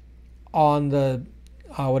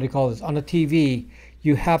what do you call this, on the TV,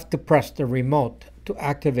 you have to press the remote to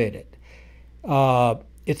activate it.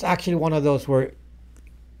 It's actually one of those where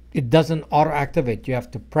it doesn't auto activate. You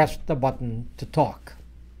have to press the button to talk.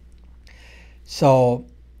 So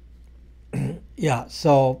yeah,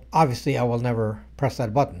 so obviously I will never press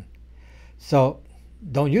that button, so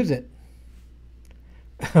don't use it.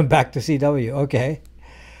 Back to CW. Okay.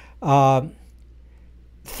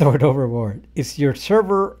 Throw it overboard. Is your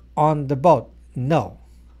server on the boat? No.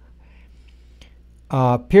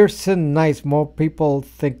 Pearson, nice. More people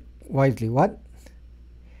think wisely. What?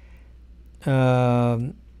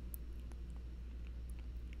 So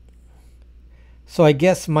I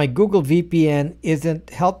guess my Google VPN isn't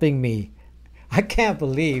helping me. I can't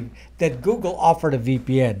believe that Google offered a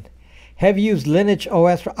VPN. Have you used Lineage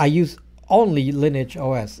OS? I use only Lineage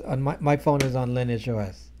OS. And my phone is on Lineage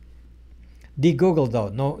OS. De-Google though,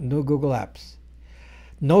 no Google apps.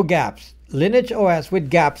 No gaps. Lineage OS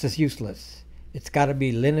with gaps is useless. It's got to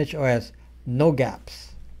be Lineage OS, no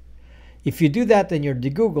gaps. If you do that, then you're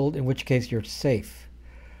de-Googled, in which case you're safe.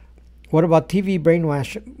 What about TV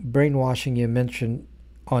brainwashing you mentioned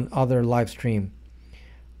on other live stream?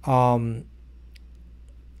 What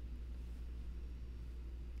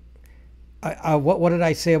did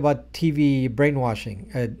I say about TV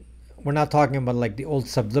brainwashing? We're not talking about like the old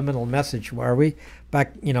subliminal message, are we?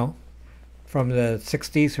 Back, you know, from the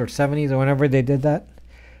 60s or 70s or whenever they did that.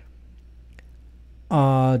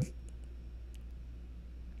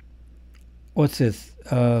 What's this?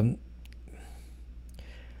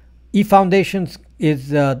 eFoundations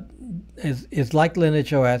is like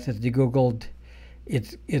Lineage OS. It's de-Googled.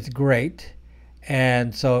 It's great,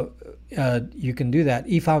 and so you can do that.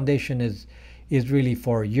 eFoundation is really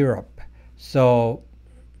for Europe. So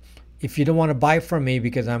if you don't want to buy from me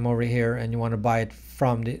because I'm over here and you want to buy it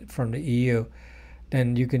from the EU,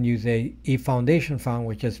 then you can use a eFoundation phone,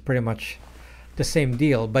 which is pretty much the same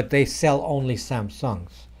deal, but they sell only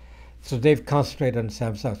Samsungs. So they've concentrated on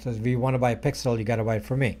Samsung. So if you want to buy a Pixel, you got to buy it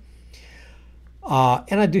from me.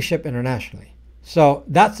 And I do ship internationally. So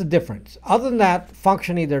that's the difference. Other than that,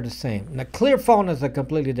 functionally they're the same. Now, Clear Phone is a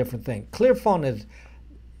completely different thing. Clear Phone is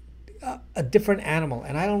a different animal,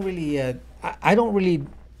 and I don't really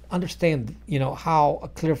understand, you know, how a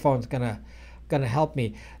Clear Phone is gonna help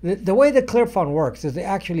me. The way the Clear Phone works is they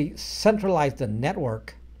actually centralize the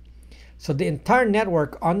network. So the entire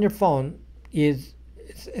network on your phone is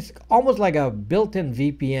it's almost like a built-in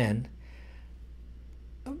VPN,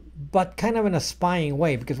 but kind of in a spying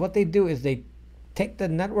way, because what they do is they take the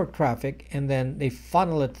network traffic and then they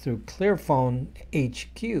funnel it through ClearPhone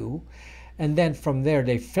HQ, and then from there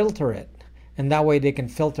they filter it, and that way they can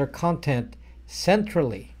filter content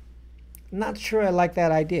centrally. Not sure I like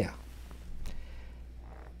that idea.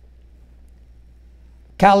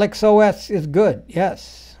 Calyx OS is good,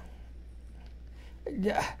 yes.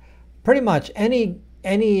 Yeah, pretty much any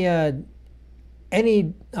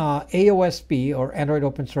AOSP or Android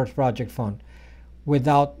Open Source Project phone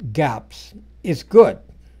without gaps is good.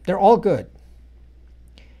 They're all good.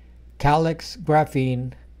 Calyx,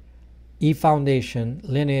 Graphene, eFoundation,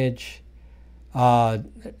 Lineage,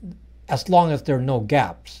 as long as there are no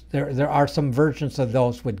gaps. There are some versions of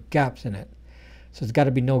those with gaps in it. So it's got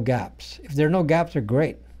to be no gaps. If there are no gaps, they're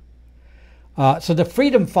great. So the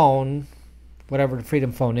Freedom Phone, whatever the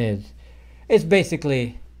Freedom Phone is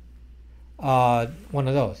basically one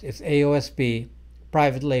of those. It's AOSP,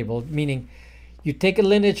 private label, meaning you take a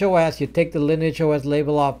Lineage OS, you take the Lineage OS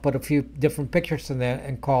label off, put a few different pictures in there,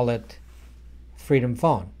 and call it Freedom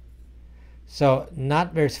Phone. So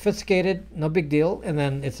not very sophisticated, no big deal, and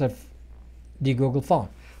then it's a de-Google phone.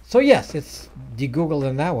 So yes, it's de-Googled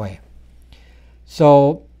in that way.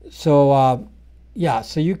 So yeah,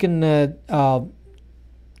 so you can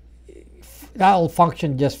that'll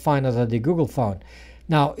function just fine as a de-Google phone.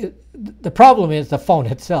 Now the problem is the phone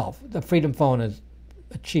itself. The Freedom Phone is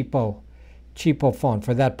a cheapo phone.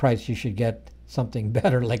 For that price, you should get something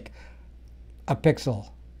better, like a Pixel.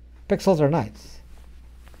 Pixels are nice.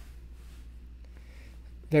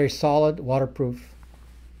 Very solid, waterproof,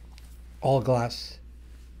 all glass.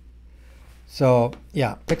 So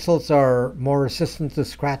yeah, Pixels are more resistant to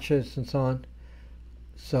scratches and so on.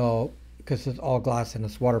 So because it's all glass and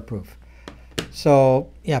it's waterproof. So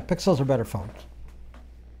yeah, Pixels are better phones.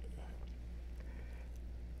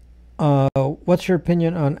 What's your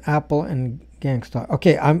opinion on Apple and Gangstar?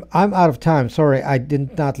 Okay, I'm out of time. Sorry, I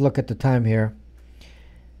did not look at the time here.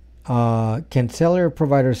 Can cellular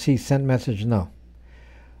providers see sent message? No.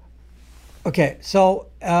 Okay, so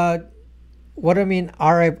what do I mean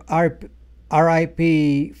RIP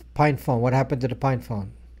Pine Phone? What happened to the Pine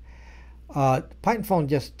Phone? Pine Phone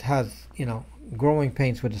just has, growing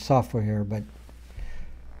pains with the software here, but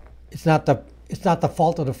it's not the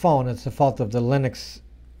fault of the phone. It's the fault of the Linux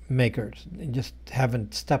makers. They just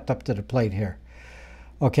haven't stepped up to the plate here.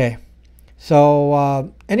 Okay,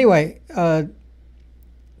 so anyway,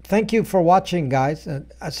 thank you for watching, guys.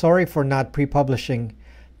 Sorry for not pre-publishing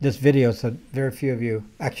this video, so very few of you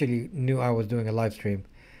actually knew I was doing a live stream.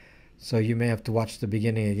 So you may have to watch the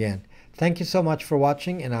beginning again. Thank you so much for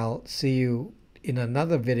watching, and I'll see you in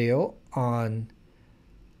another video on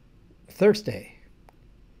Thursday.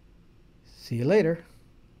 See you later.